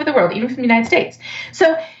 from all over the world, even from the United States.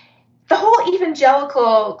 So the whole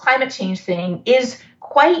evangelical climate change thing is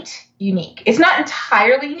quite unique. It's not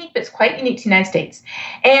entirely unique, but it's quite unique to the United States.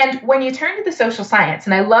 And when you turn to the social science,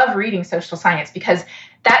 and I love reading social science because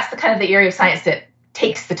that's the kind of the area of science that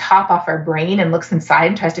takes the top off our brain and looks inside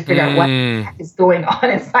and tries to figure out what the heck is going on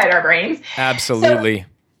inside our brains. Absolutely. So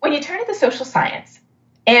when you turn to the social science,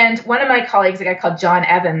 and one of my colleagues, a guy called John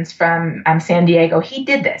Evans from San Diego, he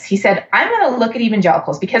did this. He said, I'm going to look at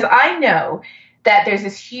evangelicals because I know that there's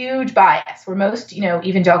this huge bias where most,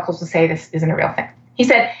 evangelicals will say this isn't a real thing. He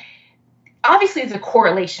said, obviously there's a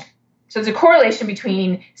correlation. So there's a correlation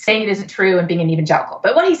between saying it isn't true and being an evangelical.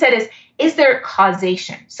 But what he said is there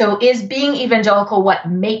causation? So is being evangelical what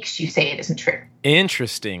makes you say it isn't true?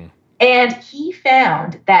 Interesting. And he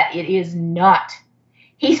found that it is not.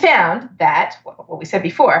 He found that, what we said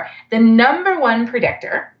before, the number one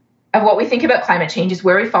predictor of what we think about climate change is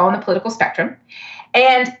where we fall on the political spectrum.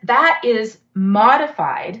 And that is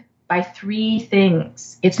modified by three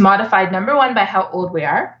things. It's modified, number one, by how old we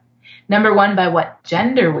are. Number one, by what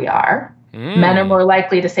gender we are. Men are more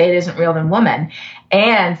likely to say it isn't real than women.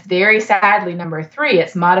 And very sadly, number three,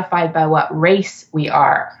 it's modified by what race we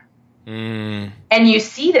are. And you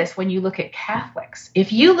see this when you look at Catholics.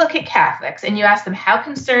 If you look at Catholics and you ask them, how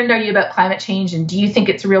concerned are you about climate change and do you think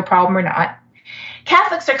it's a real problem or not?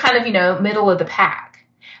 Catholics are kind of, middle of the pack.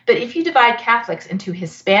 But if you divide Catholics into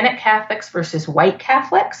Hispanic Catholics versus white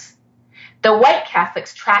Catholics, the white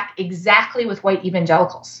Catholics track exactly with white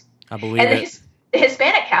evangelicals. I believe it. The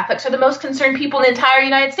Hispanic Catholics are the most concerned people in the entire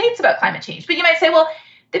United States about climate change. But you might say, well,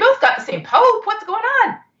 they both got the same Pope. What's going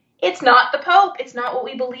on? It's not the Pope. It's not what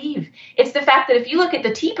we believe. It's the fact that if you look at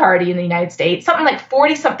the Tea Party in the United States, something like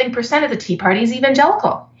 40-something% of the Tea Party is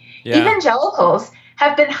evangelical. Yeah. Evangelicals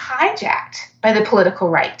have been hijacked by the political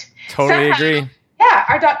right. Totally agree. Yeah,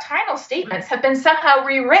 our doctrinal statements have been somehow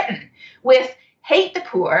rewritten with hate the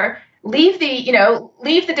poor, leave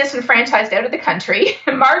the disenfranchised out of the country,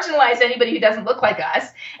 marginalize anybody who doesn't look like us,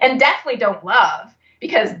 and definitely don't love,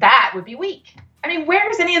 because that would be weak. I mean, where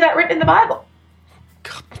is any of that written in the Bible?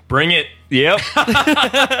 Bring it. Yep.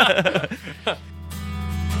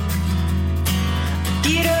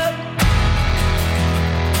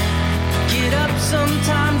 Get up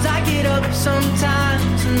sometimes, I get up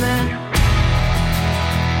sometimes, and then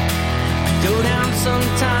I go down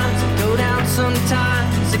sometimes, I go down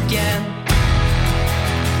sometimes again.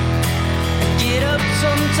 I get up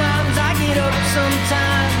sometimes, I get up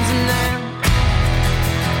sometimes, and then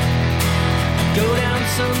I go down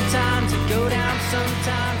sometimes, I go down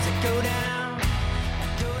sometimes, I go down, I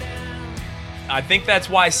go down. I think that's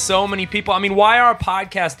why so many people, why our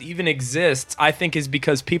podcast even exists, I think is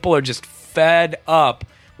because people are just fed up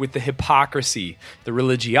with the hypocrisy, the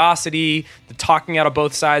religiosity, the talking out of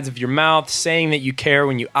both sides of your mouth, saying that you care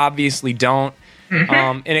when you obviously don't.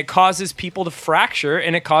 And it causes people to fracture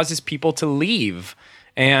and it causes people to leave.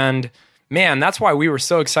 And man, that's why we were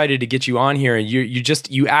so excited to get you on here.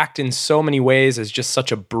 You act in so many ways as just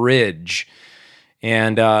such a bridge.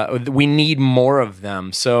 And we need more of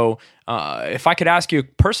them. So if I could ask you a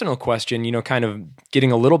personal question, kind of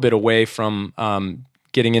getting a little bit away from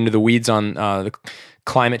getting into the weeds on the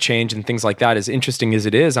climate change and things like that, as interesting as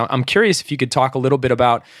it is, I'm curious if you could talk a little bit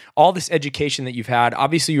about all this education that you've had.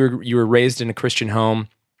 Obviously, you were raised in a Christian home.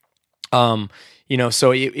 So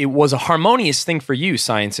it was a harmonious thing for you,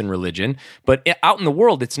 science and religion, but out in the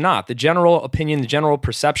world, it's not. The general opinion, the general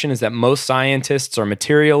perception is that most scientists are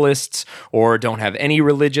materialists or don't have any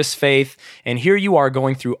religious faith. And here you are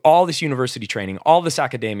going through all this university training, all this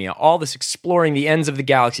academia, all this exploring the ends of the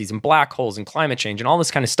galaxies and black holes and climate change and all this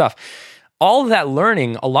kind of stuff. All of that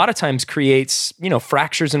learning a lot of times creates,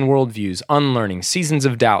 fractures in worldviews, unlearning, seasons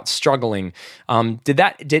of doubt, struggling. Did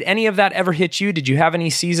any of that ever hit you? Did you have any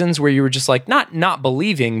seasons where you were just like not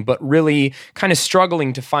believing, but really kind of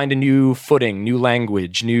struggling to find a new footing, new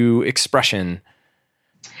language, new expression?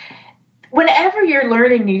 Whenever you're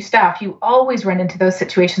learning new stuff, you always run into those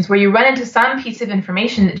situations where you run into some piece of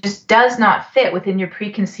information that just does not fit within your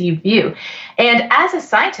preconceived view. And as a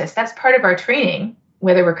scientist, that's part of our training,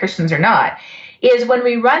 whether we're Christians or not, is when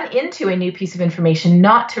we run into a new piece of information,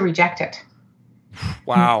 not to reject it.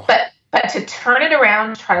 Wow. But to turn it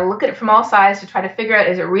around, try to look at it from all sides, to try to figure out,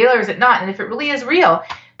 is it real or is it not? And if it really is real,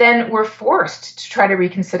 then we're forced to try to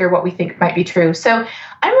reconsider what we think might be true. So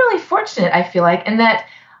I'm really fortunate, I feel like, in that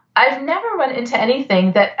I've never run into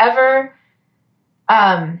anything that ever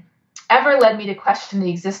led me to question the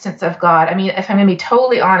existence of God. If I'm going to be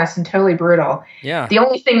totally honest and totally brutal, the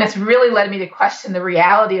only thing that's really led me to question the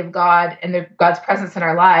reality of God and God's presence in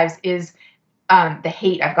our lives is the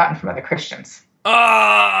hate I've gotten from other Christians. Oh,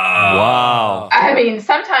 wow.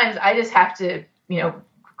 Sometimes I just have to,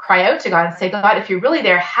 cry out to God and say, God, if you're really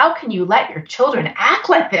there, how can you let your children act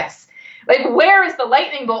like this? Like, where is the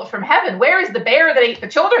lightning bolt from heaven? Where is the bear that ate the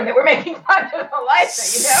children that we're making fun of Elijah,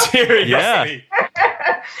 Seriously.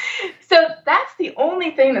 Yeah. So that's the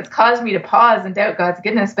only thing that's caused me to pause and doubt God's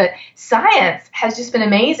goodness. But science has just been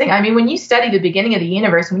amazing. I mean, when you study the beginning of the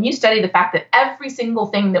universe, when you study the fact that every single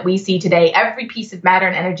thing that we see today, every piece of matter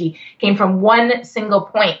and energy came from one single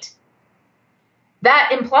point,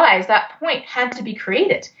 that implies that point had to be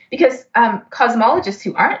created. Because cosmologists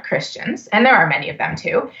who aren't Christians, and there are many of them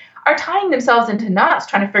too, are tying themselves into knots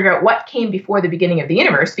trying to figure out what came before the beginning of the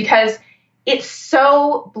universe, because it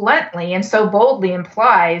so bluntly and so boldly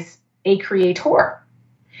implies a creator.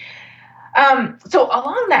 So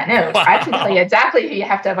along that note, I can tell you exactly who you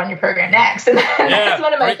have to have on your program next. And that's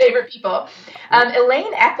one of my favorite people.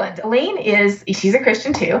 Elaine Eklund. Elaine she's a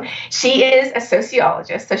Christian too. She is a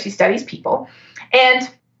sociologist, so she studies people. And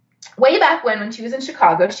way back when she was in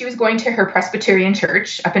Chicago, she was going to her Presbyterian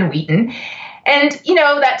church up in Wheaton. And,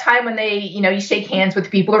 that time when they, you shake hands with the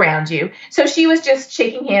people around you. So she was just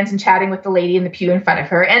shaking hands and chatting with the lady in the pew in front of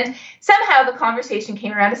her. And somehow the conversation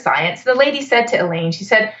came around to science. The lady said to Elaine, she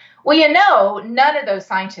said, well, none of those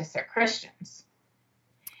scientists are Christians.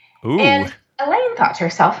 Ooh. And Elaine thought to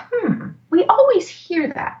herself, we always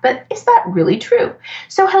hear that, but is that really true?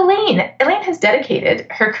 So Elaine has dedicated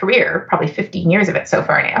her career, probably 15 years of it so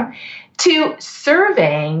far now, to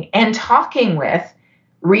surveying and talking with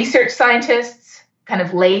research scientists, kind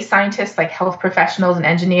of lay scientists like health professionals and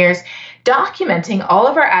engineers, documenting all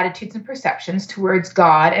of our attitudes and perceptions towards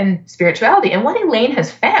God and spirituality. And what Elaine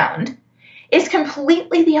has found is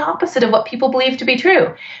completely the opposite of what people believe to be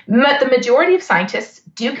true. But the majority of scientists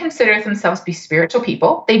do consider themselves to be spiritual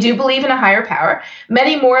people. They do believe in a higher power.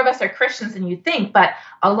 Many more of us are Christians than you'd think, but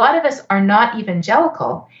a lot of us are not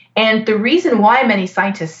evangelical. And the reason why many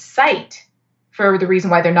scientists cite for the reason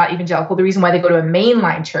why they're not evangelical, the reason why they go to a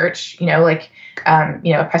mainline church,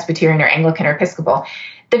 a Presbyterian or Anglican or Episcopal,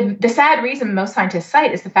 the sad reason most scientists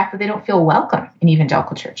cite is the fact that they don't feel welcome in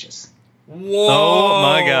evangelical churches. Whoa. Oh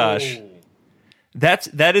my gosh.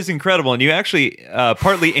 That is incredible. And you actually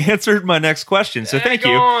partly answered my next question. So thank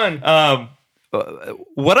you.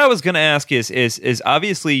 What I was going to ask is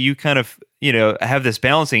obviously you kind of, have this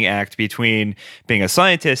balancing act between being a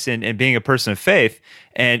scientist and being a person of faith.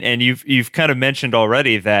 And you've kind of mentioned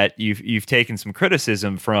already that you've taken some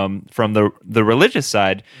criticism from the religious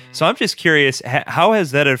side. So I'm just curious, how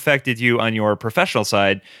has that affected you on your professional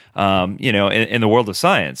side, in the world of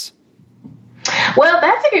science? Well,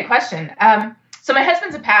 that's a good question. So my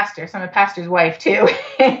husband's a pastor, so I'm a pastor's wife too.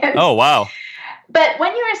 Oh, wow. But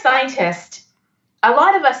when you're a scientist, a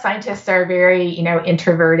lot of us scientists are very,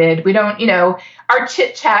 introverted. We don't, our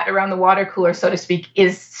chit chat around the water cooler, so to speak,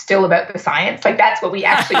 is still about the science. Like that's what we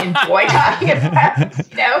actually enjoy talking about,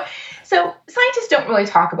 So scientists don't really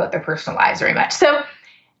talk about their personal lives very much. So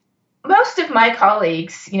most of my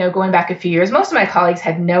colleagues, going back a few years, most of my colleagues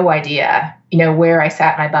had no idea, where I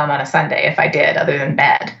sat my bum on a Sunday, if I did, other than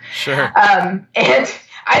bed. Sure. And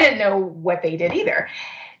I didn't know what they did either.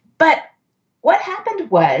 But what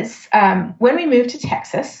happened was when we moved to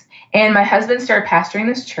Texas and my husband started pastoring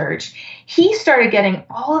this church, he started getting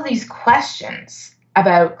all of these questions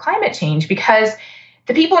about climate change because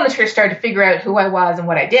the people in the church started to figure out who I was and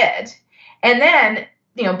what I did. And then,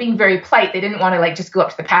 being very polite, they didn't want to just go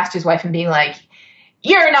up to the pastor's wife and being like,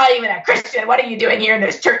 you're not even a Christian. What are you doing here in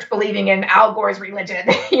this church believing in Al Gore's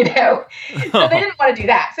religion? So they didn't want to do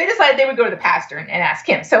that. So they decided they would go to the pastor and ask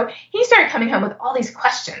him. So he started coming home with all these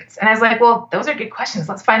questions. And I was like, well, those are good questions.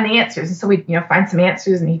 Let's find the answers. And so we'd, find some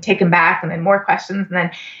answers and he'd take them back and then more questions. And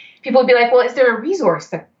then people would be like, well, is there a resource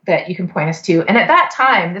that you can point us to? And at that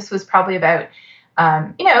time, this was probably about,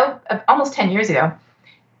 almost 10 years ago.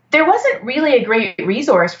 There wasn't really a great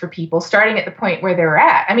resource for people starting at the point where they were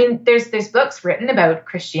at. I mean, there's books written about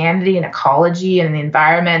Christianity and ecology and the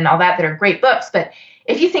environment and all that are great books. But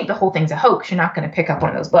if you think the whole thing's a hoax, you're not going to pick up one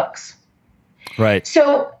of those books. Right.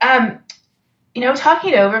 So,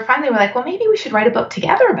 talking it over, finally we're like, well, maybe we should write a book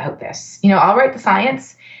together about this. I'll write the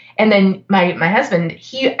science. And then my husband,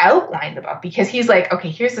 he outlined the book because he's like,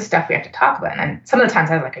 okay, here's the stuff we have to talk about. And some of the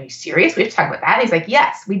times I was like, are you serious? We have to talk about that? And he's like,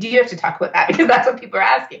 yes, we do have to talk about that because that's what people are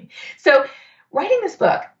asking. So writing this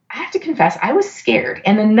book, I have to confess, I was scared.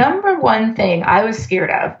 And the number one thing I was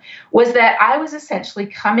scared of was that I was essentially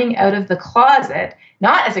coming out of the closet,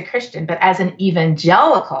 not as a Christian, but as an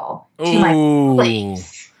evangelical to my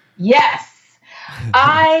colleagues. Yes.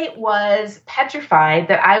 I was petrified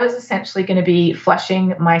that I was essentially going to be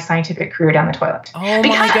flushing my scientific career down the toilet. Oh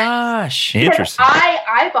my gosh. Interesting.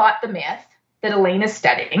 I bought the myth that Elaine is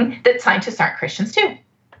studying that scientists aren't Christians too.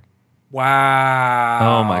 Wow.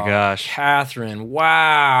 Oh my gosh. Katharine,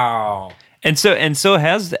 wow. And so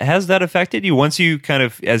has that affected you once you kind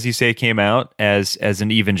of, as you say, came out as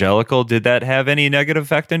an evangelical? Did that have any negative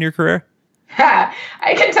effect on your career?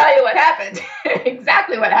 I can tell you what happened.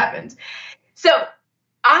 Exactly what happened. So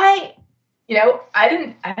I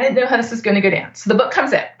didn't know how this was going to go down. So the book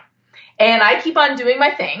comes in and I keep on doing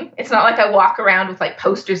my thing. It's not like I walk around with like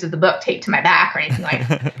posters of the book taped to my back or anything like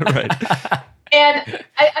that. Right. And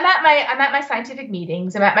I'm at my scientific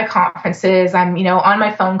meetings. I'm at my conferences. I'm, on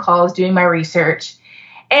my phone calls doing my research.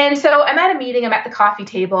 And so I'm at a meeting. I'm at the coffee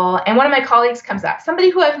table, and one of my colleagues comes up, somebody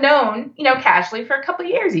who I've known, casually for a couple of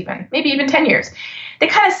years, maybe even 10 years. They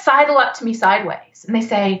kind of sidle up to me sideways, and they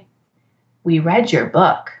say, "We read your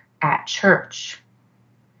book at church."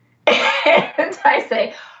 And I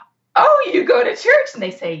say, "Oh, you go to church?" And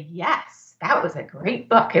they say, "Yes. That was a great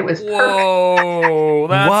book. It was perfect." Whoa,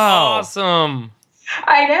 that's awesome.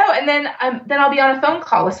 I know. And then I'll be on a phone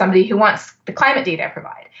call with somebody who wants the climate data I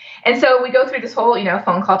provide. And so we go through this whole,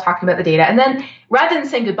 phone call talking about the data. And then rather than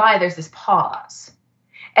saying goodbye, there's this pause.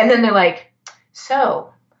 And then they're like,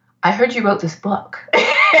 "So I heard you wrote this book."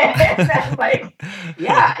 And I'm like,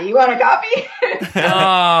 "Yeah, you want a copy?"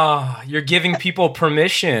 Oh, you're giving people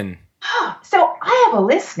permission. So I have a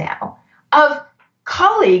list now of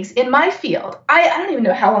colleagues in my field. I don't even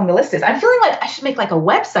know how long the list is. I'm feeling like I should make like a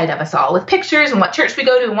website of us all with pictures and what church we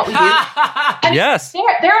go to and what we do. Yes.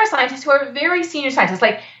 There are scientists who are very senior scientists,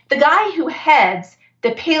 like the guy who heads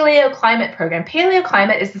the paleoclimate program.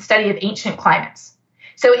 Paleoclimate is the study of ancient climates.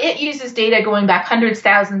 So it uses data going back hundreds,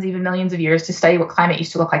 thousands, even millions of years to study what climate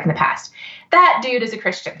used to look like in the past. That dude is a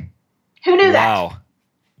Christian. Who knew that?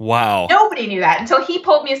 Wow. Nobody knew that until he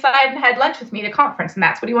pulled me aside and had lunch with me at a conference, and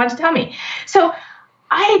that's what he wanted to tell me. So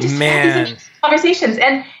I just had these amazing conversations.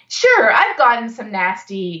 And sure, I've gotten some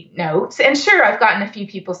nasty notes. And sure, I've gotten a few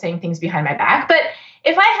people saying things behind my back. But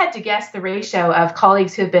if I had to guess the ratio of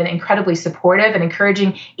colleagues who have been incredibly supportive and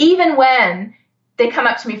encouraging, even when they come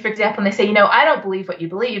up to me, for example, and they say, "I don't believe what you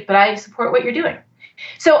believe, but I support what you're doing."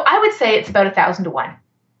 So I would say it's about 1,000 to 1.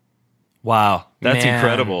 Wow. That's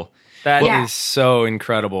incredible. That is so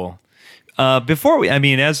incredible. Before we,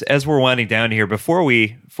 as we're winding down here, before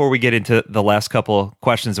we get into the last couple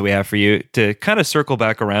questions that we have for you, to kind of circle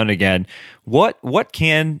back around again, what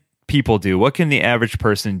can people do? What can the average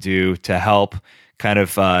person do to help kind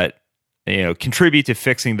of contribute to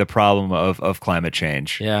fixing the problem of climate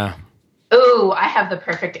change? Yeah. Ooh, I have the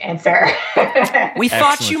perfect answer. We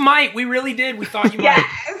thought you might. We really did. We thought you might.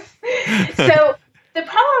 Yes. So the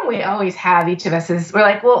problem we always have, each of us, is we're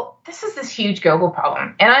like, well, this is this huge global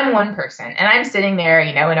problem. And I'm one person. And I'm sitting there,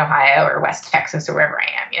 in Ohio or West Texas or wherever I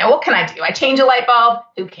am. What can I do? I change a light bulb.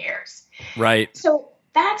 Who cares? Right. So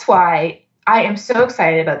that's why I am so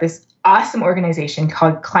excited about this awesome organization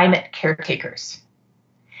called Climate Caretakers.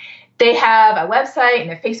 They have a website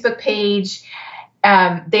and a Facebook page.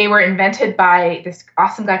 They were invented by this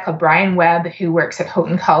awesome guy called Brian Webb, who works at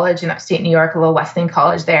Houghton College in upstate New York, a little Wesleyan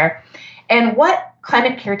college there. And what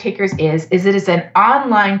Climate Caretakers is it is an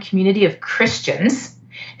online community of Christians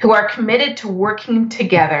who are committed to working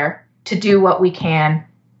together to do what we can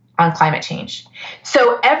on climate change.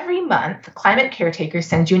 So every month, Climate Caretakers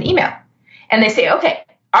sends you an email. And they say, okay,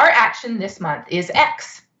 our action this month is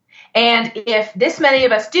X. And if this many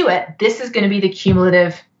of us do it, this is going to be the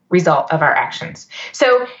cumulative result of our actions.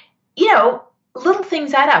 So, little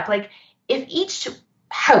things add up. Like if each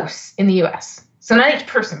house in the U.S., so not each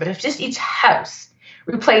person, but if just each house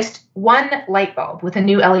replaced one light bulb with a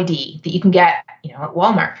new LED that you can get, at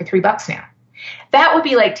Walmart for $3 now, that would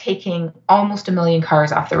be like taking almost 1 million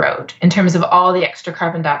cars off the road in terms of all the extra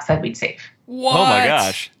carbon dioxide we'd save. What? Oh my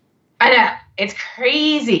gosh. I know. It's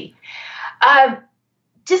crazy.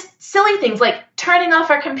 Just silly things like turning off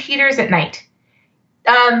our computers at night,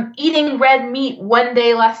 eating red meat 1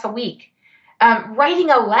 day less a week, writing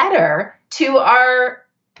a letter to our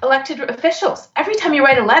elected officials. Every time you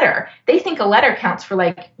write a letter, they think a letter counts for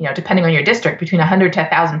depending on your district, between 100 to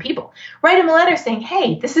 1,000 people. Write them a letter saying,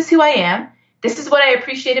 hey, this is who I am. This is what I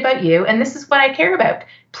appreciate about you. And this is what I care about.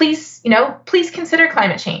 Please consider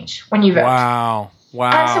climate change when you vote.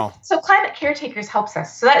 Wow. So Climate Caretakers helps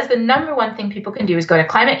us. So that is the number one thing people can do is go to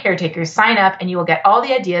Climate Caretakers, sign up, and you will get all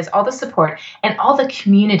the ideas, all the support, and all the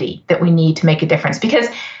community that we need to make a difference. Because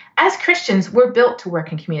as Christians, we're built to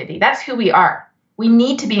work in community. That's who we are. We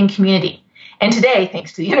need to be in community. And today,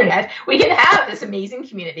 thanks to the internet, we can have this amazing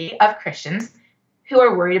community of Christians who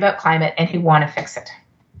are worried about climate and who want to fix it.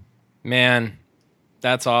 Man,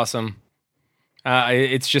 that's awesome.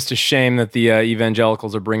 It's just a shame that the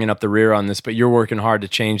evangelicals are bringing up the rear on this, but you're working hard to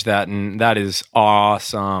change that, and that is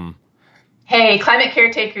awesome. hey, climate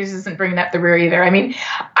caretakers isn't bringing up the rear either. I mean,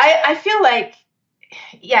 I feel like,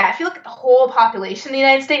 if you look at the whole population in the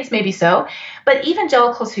United States, maybe so, but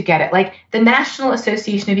evangelicals who get it, like the National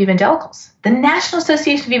Association of Evangelicals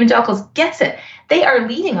gets it. They are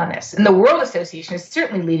leading on this, and the World Association is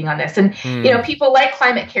certainly leading on this. And, people like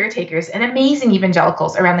climate caretakers and amazing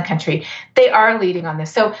evangelicals around the country, they are leading on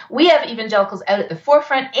this. So we have evangelicals out at the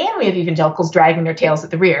forefront, and we have evangelicals dragging their tails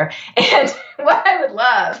at the rear. And what I would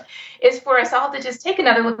love is for us all to just take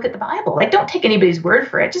another look at the Bible. Like, don't take anybody's word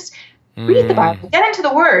for it. Just read the Bible, get into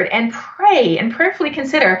the Word, and pray and prayerfully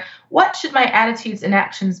consider, what should my attitudes and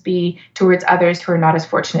actions be towards others who are not as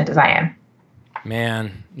fortunate as I am?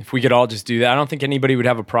 Man, if we could all just do that, I don't think anybody would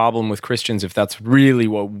have a problem with Christians if that's really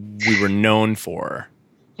what we were known for.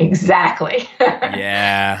 Exactly.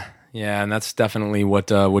 Yeah, and that's definitely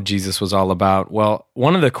what Jesus was all about. Well,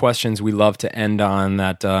 one of the questions we love to end on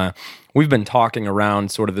that we've been talking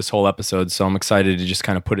around sort of this whole episode, so I'm excited to just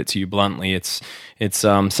kind of put it to you bluntly. It's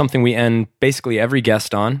something we end basically every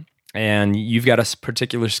guest on, and you've got a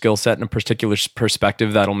particular skill set and a particular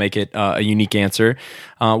perspective that'll make it a unique answer.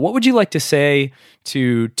 What would you like to say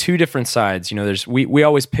to two different sides? We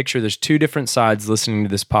always picture there's two different sides listening to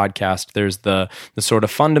this podcast. There's the sort of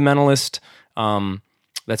fundamentalist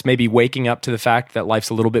that's maybe waking up to the fact that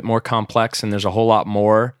life's a little bit more complex and there's a whole lot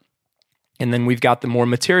more. And then we've got the more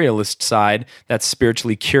materialist side that's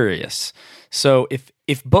spiritually curious. So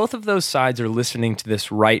if both of those sides are listening to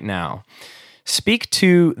this right now, speak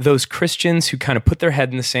to those Christians who kind of put their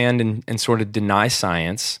head in the sand and sort of deny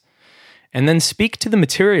science, and then speak to the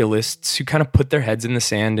materialists who kind of put their heads in the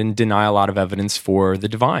sand and deny a lot of evidence for the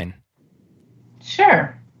divine.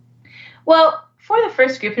 Sure. Well, for the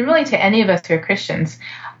first group, and really to any of us who are Christians,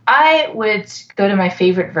 I would go to my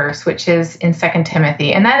favorite verse, which is in 2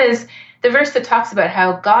 Timothy, and that is the verse that talks about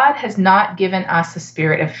how God has not given us a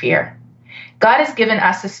spirit of fear. God has given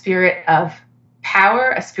us a spirit of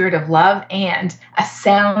power, a spirit of love, and a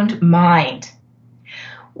sound mind.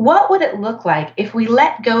 What would it look like if we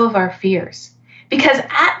let go of our fears? Because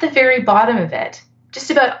at the very bottom of it,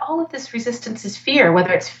 just about all of this resistance is fear,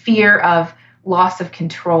 whether it's fear of loss of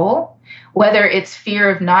control, whether it's fear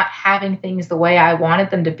of not having things the way I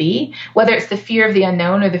wanted them to be, whether it's the fear of the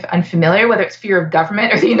unknown or the unfamiliar, whether it's fear of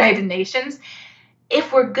government or the United Nations.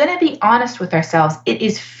 If we're going to be honest with ourselves, it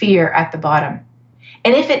is fear at the bottom.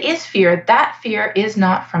 And if it is fear, that fear is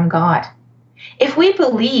not from God. If we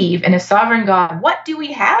believe in a sovereign God, what do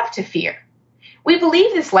we have to fear? We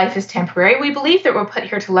believe this life is temporary. We believe that we're put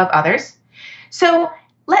here to love others. So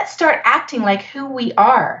let's start acting like who we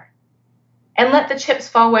are and let the chips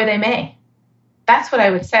fall where they may. That's what I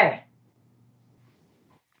would say.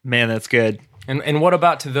 Man, that's good. And what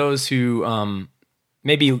about to those who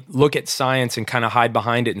maybe look at science and kind of hide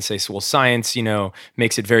behind it and say, so, well, science,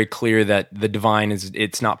 makes it very clear that the divine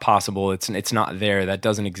it's not possible. It's not there. That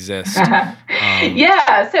doesn't exist.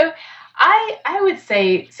 Yeah. So I would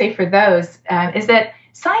say for those is that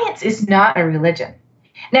science is not a religion.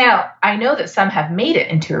 Now, I know that some have made it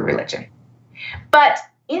into a religion, but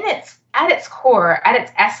at its core, at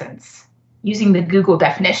its essence, using the Google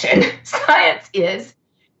definition, science is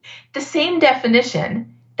the same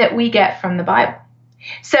definition that we get from the Bible.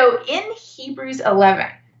 So in Hebrews 11,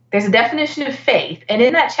 there's a definition of faith, and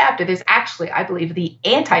in that chapter, there's actually, I believe, the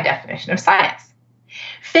anti-definition of science.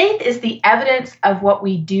 Faith is the evidence of what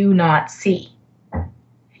we do not see.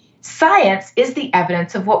 Science is the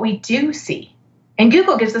evidence of what we do see. And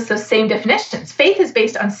Google gives us those same definitions. Faith is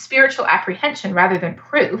based on spiritual apprehension rather than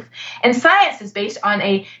proof, and science is based on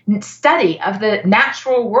a study of the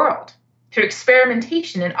natural world through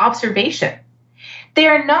experimentation and observation. They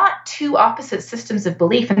are not two opposite systems of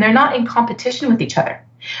belief, and they're not in competition with each other.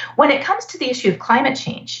 When it comes to the issue of climate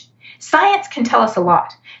change, science can tell us a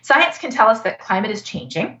lot. Science can tell us that climate is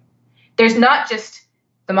changing. There's not just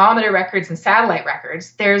thermometer records and satellite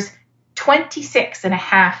records. There's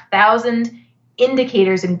 26,500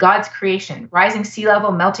 indicators in God's creation: rising sea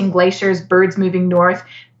level, melting glaciers, birds moving north,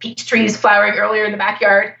 peach trees flowering earlier in the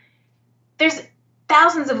backyard. There's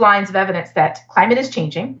thousands of lines of evidence that climate is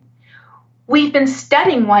changing. We've been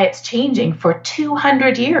studying why it's changing for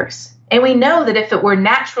 200 years. And we know that if it were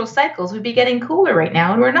natural cycles, we'd be getting cooler right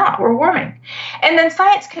now, and we're not. We're warming. And then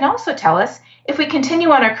science can also tell us, if we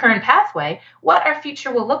continue on our current pathway, what our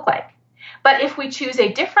future will look like. But if we choose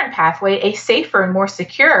a different pathway, a safer and more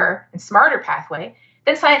secure and smarter pathway,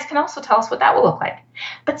 then science can also tell us what that will look like.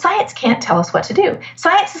 But science can't tell us what to do.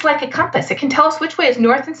 Science is like a compass. It can tell us which way is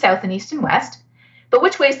north and south and east and west, but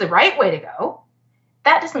which way is the right way to go,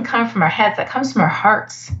 that doesn't come from our heads. That comes from our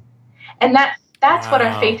hearts. And that That's what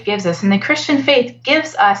our faith gives us. And the Christian faith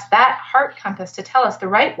gives us that heart compass to tell us the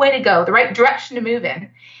right way to go, the right direction to move in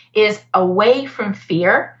is away from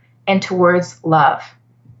fear and towards love.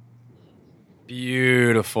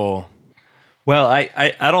 Beautiful. Well,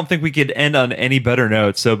 I don't think we could end on any better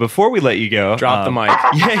note. So before we let you go, drop the mic.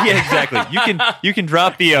 Yeah, exactly. You can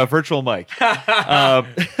drop the virtual mic.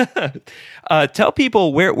 Tell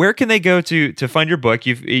people where can they go to find your book.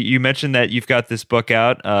 You mentioned that you've got this book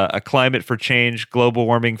out, A Climate for Change: Global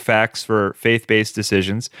Warming Facts for Faith-Based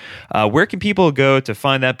Decisions. Where can people go to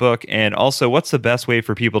find that book? And also, what's the best way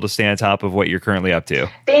for people to stay on top of what you're currently up to?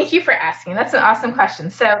 Thank you for asking. That's an awesome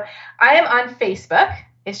question. So I am on Facebook.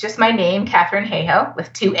 It's just my name, Katharine Hayhoe,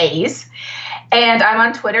 with 2 A's. And I'm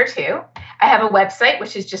on Twitter, too. I have a website,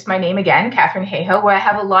 which is just my name again, Katharine Hayhoe, where I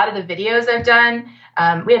have a lot of the videos I've done.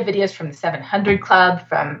 We have videos from the 700 Club,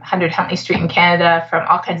 from 100 Huntley Street in Canada, from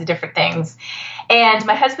all kinds of different things. And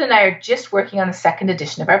my husband and I are just working on the 2nd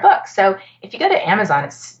edition of our book. So if you go to Amazon,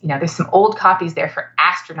 it's there's some old copies there for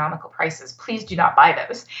astronomical prices. Please do not buy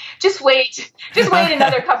those. Just wait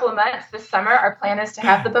another couple of months. This summer, our plan is to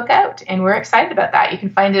have the book out, and we're excited about that. You can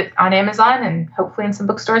find it on Amazon and hopefully in some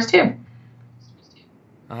bookstores too.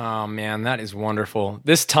 Oh, man, that is wonderful.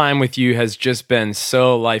 This time with you has just been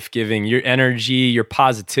so life-giving. Your energy, your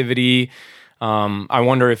positivity. I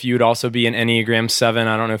wonder if you would also be an Enneagram 7.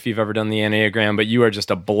 I don't know if you've ever done the Enneagram, but you are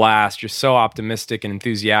just a blast. You're so optimistic and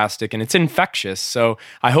enthusiastic, and it's infectious. So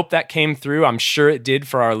I hope that came through. I'm sure it did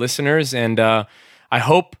for our listeners, and I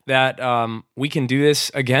hope that we can do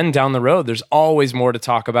this again down the road. There's always more to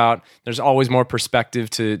talk about. There's always more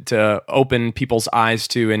perspective to open people's eyes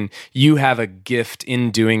to, and you have a gift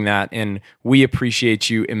in doing that, and we appreciate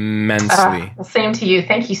you immensely. Well, same to you.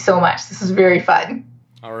 Thank you so much. This is very fun.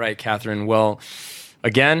 All right, Katharine. Well,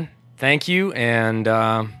 again, thank you, and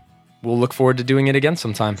we'll look forward to doing it again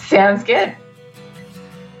sometime. Sounds good.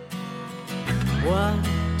 What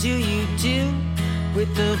do you do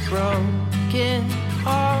with the broken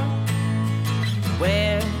heart?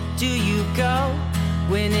 Where do you go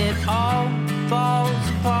when it all falls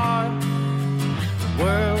apart?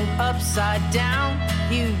 World upside down,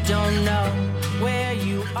 you don't know where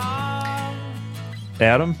you are.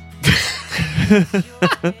 Adam?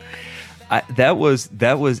 That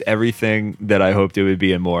was everything that I hoped it would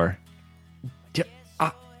be and more.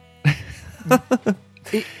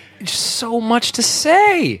 Just so much to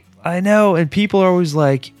say. I know, and people are always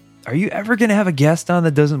like, are you ever going to have a guest on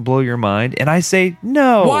that doesn't blow your mind? And I say,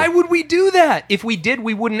 no. Why would we do that? If we did,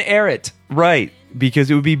 we wouldn't air it. Right, because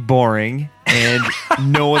it would be boring and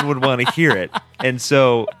no one would want to hear it. And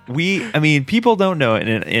so people don't know,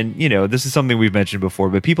 and this is something we've mentioned before,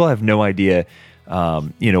 but people have no idea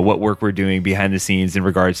what work we're doing behind the scenes in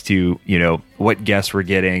regards to, what guests we're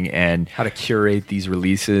getting and how to curate these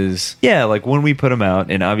releases. Yeah, like when we put them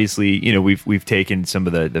out, and obviously, we've taken some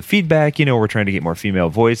of the feedback, we're trying to get more female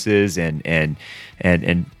voices and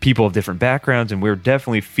people of different backgrounds, and we're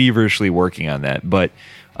definitely feverishly working on that. But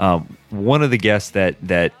one of the guests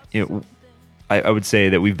that I would say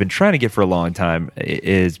that we've been trying to get for a long time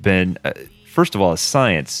has been, first of all, a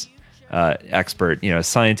science expert, a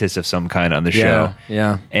scientist of some kind on the show.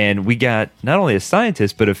 Yeah. And we got not only a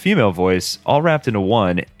scientist, but a female voice all wrapped into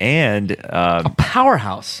one, and a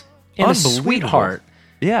powerhouse and a sweetheart.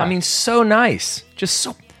 Yeah. I mean, so nice. Just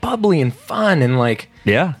so bubbly and fun, and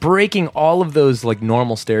breaking all of those like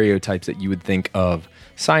normal stereotypes that you would think of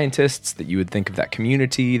scientists, that you would think of that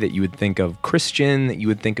community, that you would think of Christian, that you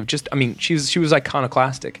would think of she was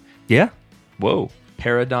iconoclastic. Yeah. Whoa.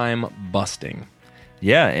 Paradigm busting.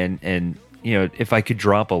 Yeah, and if I could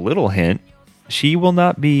drop a little hint, she will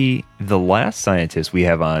not be the last scientist we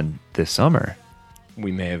have on this summer.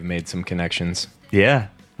 We may have made some connections. Yeah.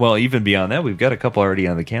 Well, even beyond that, we've got a couple already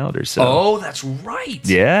on the calendar. So. Oh, that's right.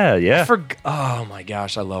 Yeah. Oh my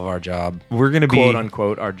gosh, I love our job. We're going to be quote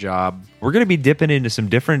unquote our job. We're going to be dipping into some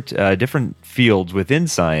different fields within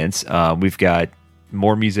science. We've got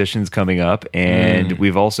more musicians coming up, and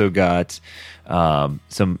we've also got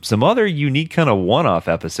some other unique kind of one-off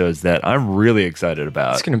episodes that I'm really excited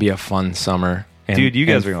about. It's going to be a fun summer. Dude, you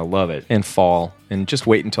guys are going to love it. And fall. And just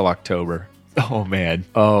wait until October. Oh, man.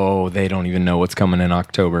 Oh, they don't even know what's coming in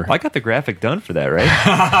October. I got the graphic done for that,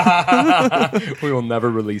 right? We will never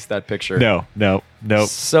release that picture. No.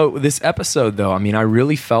 So this episode, though, I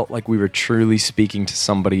really felt like we were truly speaking to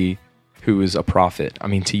somebody who is a prophet.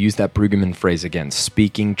 To use that Brueggemann phrase again,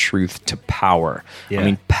 speaking truth to power.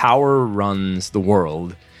 Yeah. Power runs the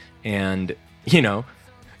world. And,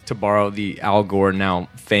 to to borrow the Al Gore now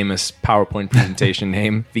famous PowerPoint presentation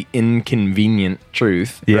name, the inconvenient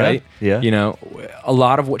truth, right? Yeah. You know, a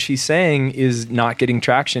lot of what she's saying is not getting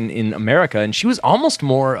traction in America, and she was almost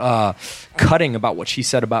more cutting about what she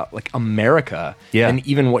said about like America, and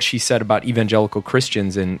even what she said about evangelical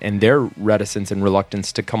Christians and their reticence and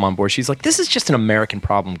reluctance to come on board. She's like, this is just an American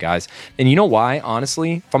problem, guys. And you know why?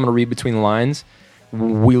 Honestly, if I'm going to read between the lines,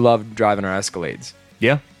 we love driving our Escalades.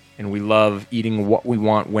 Yeah. And we love eating what we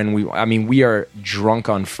want when we... I mean, we are drunk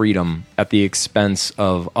on freedom at the expense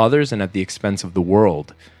of others and at the expense of the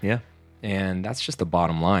world. Yeah. And that's just the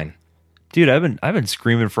bottom line. Dude, I've been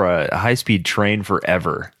screaming for a high-speed train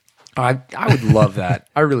forever. I would love that.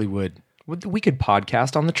 I really would. We could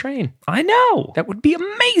podcast on the train. I know. That would be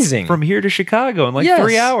amazing. From here to Chicago in like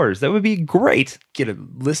 3 hours. That would be great. Get a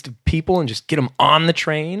list of people and just get them on the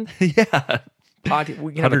train. Yeah.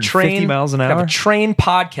 We can have a train. 150 miles an hour? Have a train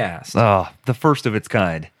podcast. Oh, the first of its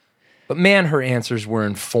kind. But man, her answers were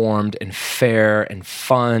informed and fair and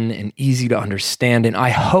fun and easy to understand. And I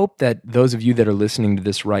hope that those of you that are listening to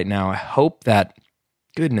this right now, I hope that,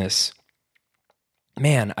 goodness,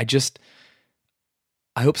 man,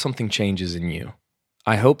 I hope something changes in you.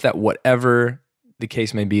 I hope that whatever the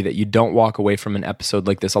case may be, that you don't walk away from an episode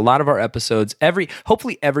like this. A lot of our episodes,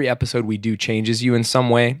 hopefully every episode we do changes you in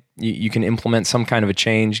some way. You can implement some kind of a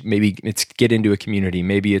change. Maybe it's get into a community.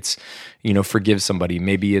 Maybe it's, forgive somebody.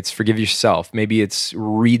 Maybe it's forgive yourself. Maybe it's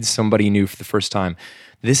read somebody new for the first time.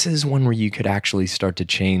 This is one where you could actually start to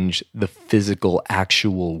change the physical,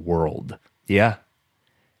 actual world. Yeah.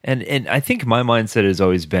 And I think my mindset has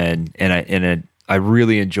always been, I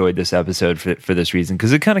really enjoyed this episode for this reason,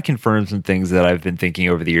 because it kind of confirms some things that I've been thinking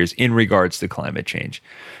over the years in regards to climate change.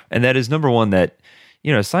 And that is, number one, that,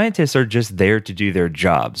 scientists are just there to do their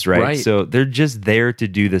jobs, right? So they're just there to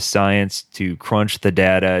do the science, to crunch the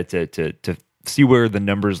data, to see where the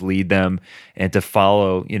numbers lead them, and to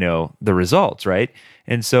follow, the results, right?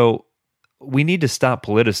 And so we need to stop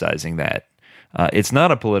politicizing that. It's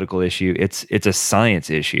not a political issue. It's a science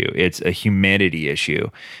issue. It's a humanity issue,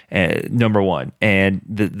 number one. And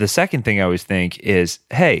the second thing I always think is,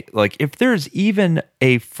 hey, like if there's even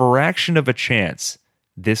a fraction of a chance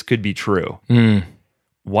this could be true,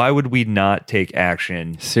 why would we not take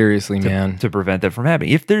action? Seriously, man, to prevent that from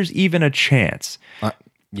happening? If there's even a chance,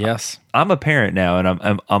 yes. I'm a parent now,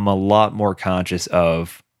 and I'm a lot more conscious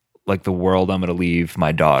of like the world I'm going to leave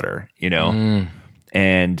my daughter,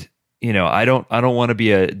 and. I don't want to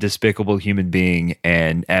be a despicable human being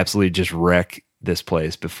and absolutely just wreck this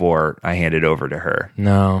place before I hand it over to her.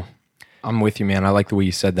 No, I'm with you, man. I like the way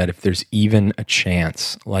you said that. If there's even a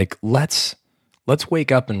chance, like let's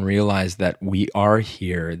wake up and realize that we are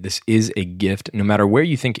here. This is a gift. No matter where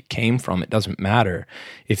you think it came from, it doesn't matter.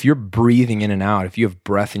 If you're breathing in and out, if you have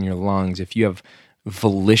breath in your lungs, if you have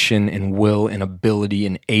volition and will and ability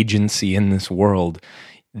and agency in this world,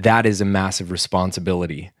 that is a massive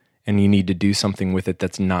responsibility. And you need to do something with it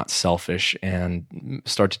that's not selfish and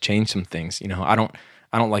start to change some things. I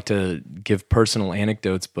don't like to give personal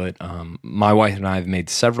anecdotes, but my wife and I have made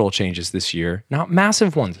several changes this year. Not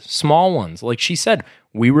massive ones, small ones. Like she said,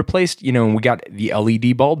 we replaced, and we got the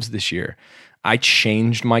LED bulbs this year. I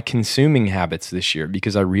changed my consuming habits this year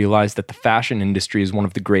because I realized that the fashion industry is one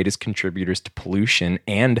of the greatest contributors to pollution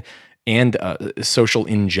and social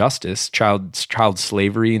injustice, child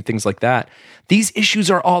slavery, and things like that. These issues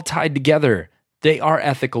are all tied together. They are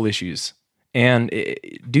ethical issues, and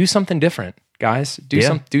do something different, guys.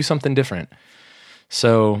 Do something different.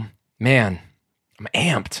 So, man, I'm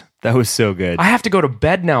amped. That was so good. I have to go to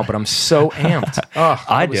bed now, but I'm so amped. Oh,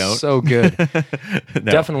 I don't. So good. No.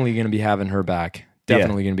 Definitely going to be having her back.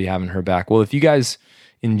 Well, if you guys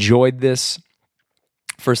enjoyed this,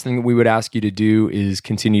 first thing that we would ask you to do is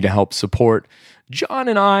continue to help support John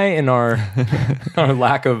and I and our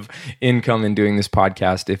lack of income in doing this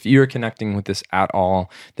podcast. If you're connecting with this at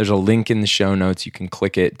all, there's a link in the show notes. You can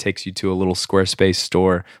click it. It takes you to a little Squarespace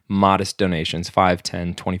store. Modest donations, $5,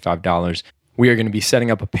 $10, $25. We are going to be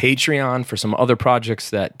setting up a Patreon for some other projects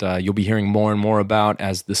that you'll be hearing more and more about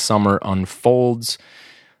as the summer unfolds.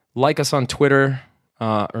 Like us on Twitter.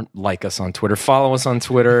 Follow us on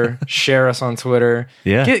Twitter, share us on Twitter.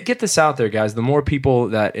 Yeah. Get this out there, guys. The more people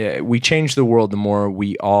that we change the world, the more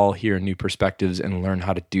we all hear new perspectives and learn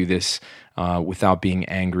how to do this without being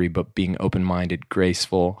angry, but being open-minded,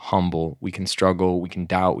 graceful, humble. We can struggle, we can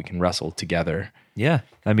doubt, we can wrestle together. Yeah.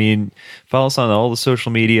 I mean, follow us on all the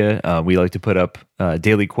social media. We like to put up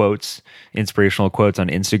daily quotes, inspirational quotes on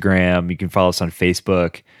Instagram. You can follow us on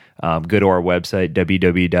Facebook. Go to our website,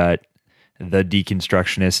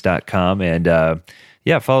 www.thedeconstructionist.com, and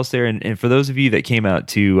Yeah, follow us there. And for those of you that came out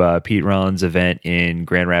to Pete Ron's event in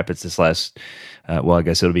Grand Rapids this last, I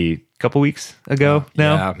guess it'll be a couple weeks ago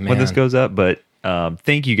now when this goes up. But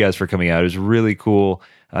thank you guys for coming out. It was really cool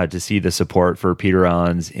to see the support for Peter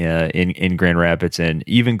Ron's in Grand Rapids, and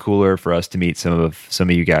even cooler for us to meet some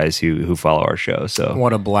of you guys who follow our show. So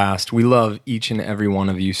what a blast. We love each and every one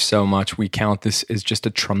of you so much. We count this as just a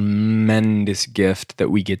tremendous gift that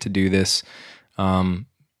we get to do this.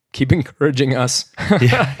 Keep encouraging us.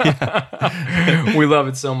 We love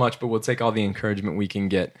it so much, but we'll take all the encouragement we can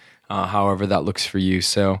get, however that looks for you.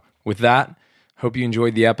 So with that, hope you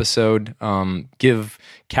enjoyed the episode. Give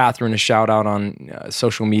Katharine a shout out on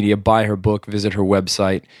social media, buy her book, visit her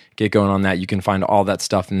website, get going on that. You can find all that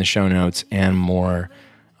stuff in the show notes and more.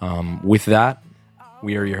 With that,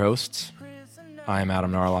 we are your hosts. I am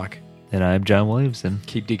Adam Narlock. And I'm John Williamson.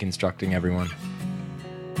 Keep deconstructing, everyone.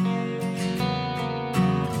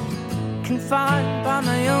 Confined by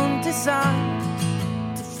my own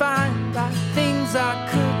design, defined by things I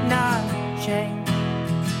could not change.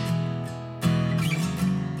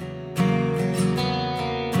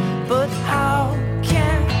 But how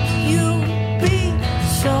can you be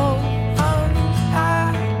so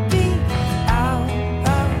unhappy out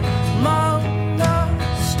among the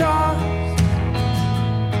stars?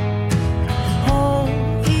 Home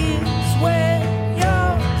is where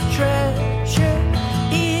your treasure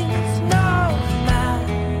is, no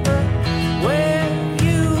matter where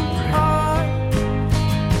you are.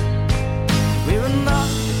 We're in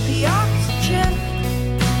love with the oxygen,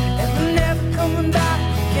 and we're never coming back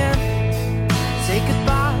again. Say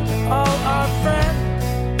goodbye to all our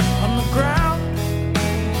friends on the ground.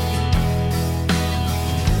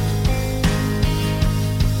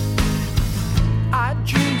 I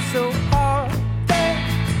dreamed so hard there,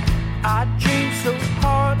 I dreamed so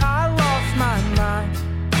hard I lost my mind.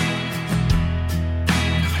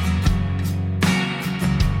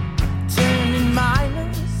 Turning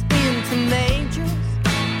minors into majors,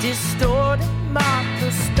 distorting my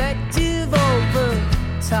perspective over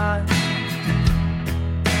time.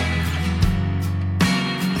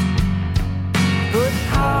 But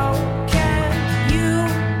how can you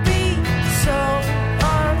be so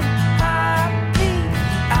unhappy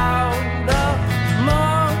out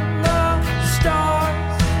among the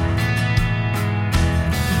stars?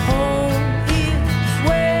 Home is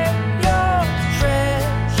where your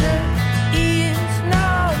treasure is,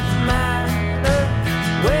 no matter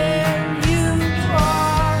where you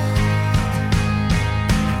are.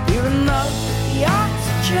 We're in love with the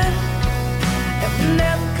oxygen, and we're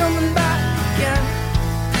never coming back again.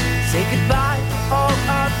 Say goodbye to all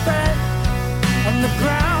our friends on the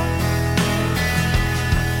ground.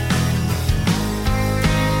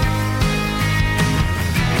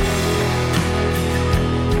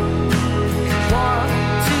 One,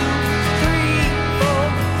 two, three, four.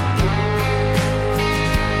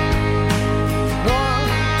 One,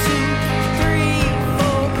 two, three,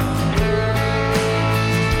 four.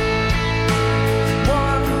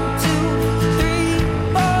 One, two, three,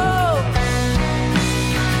 four.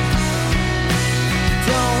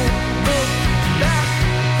 Don't look back,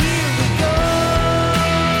 here we go.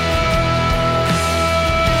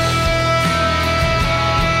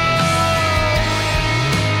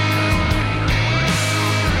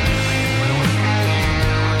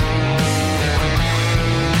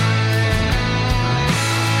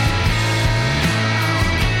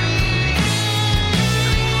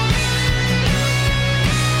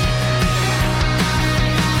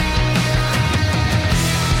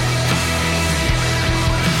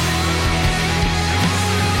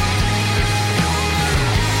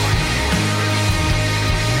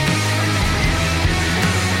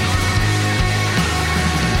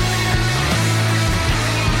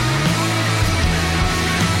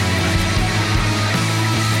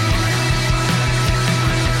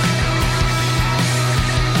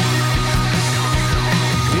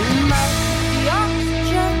 We're the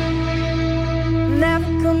oxygen,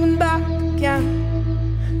 never coming back again.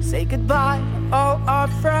 Say goodbye to all our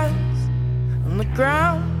friends on the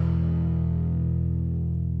ground.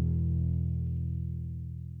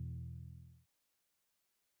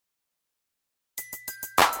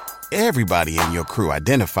 Everybody in your crew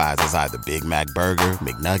identifies as either Big Mac Burger,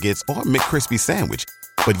 McNuggets, or McCrispy Sandwich.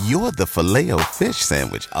 But you're the Filet-O-Fish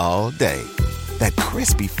Sandwich all day. That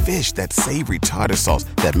crispy fish, that savory tartar sauce,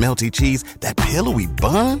 that melty cheese, that pillowy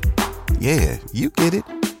bun. Yeah, you get it.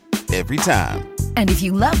 Every time. And if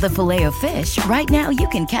you love the Filet-O-Fish, right now you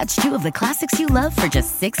can catch two of the classics you love for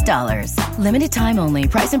just $6. Limited time only.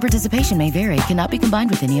 Price and participation may vary. Cannot be combined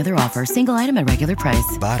with any other offer. Single item at regular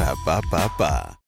price. Ba-da-ba-ba-ba.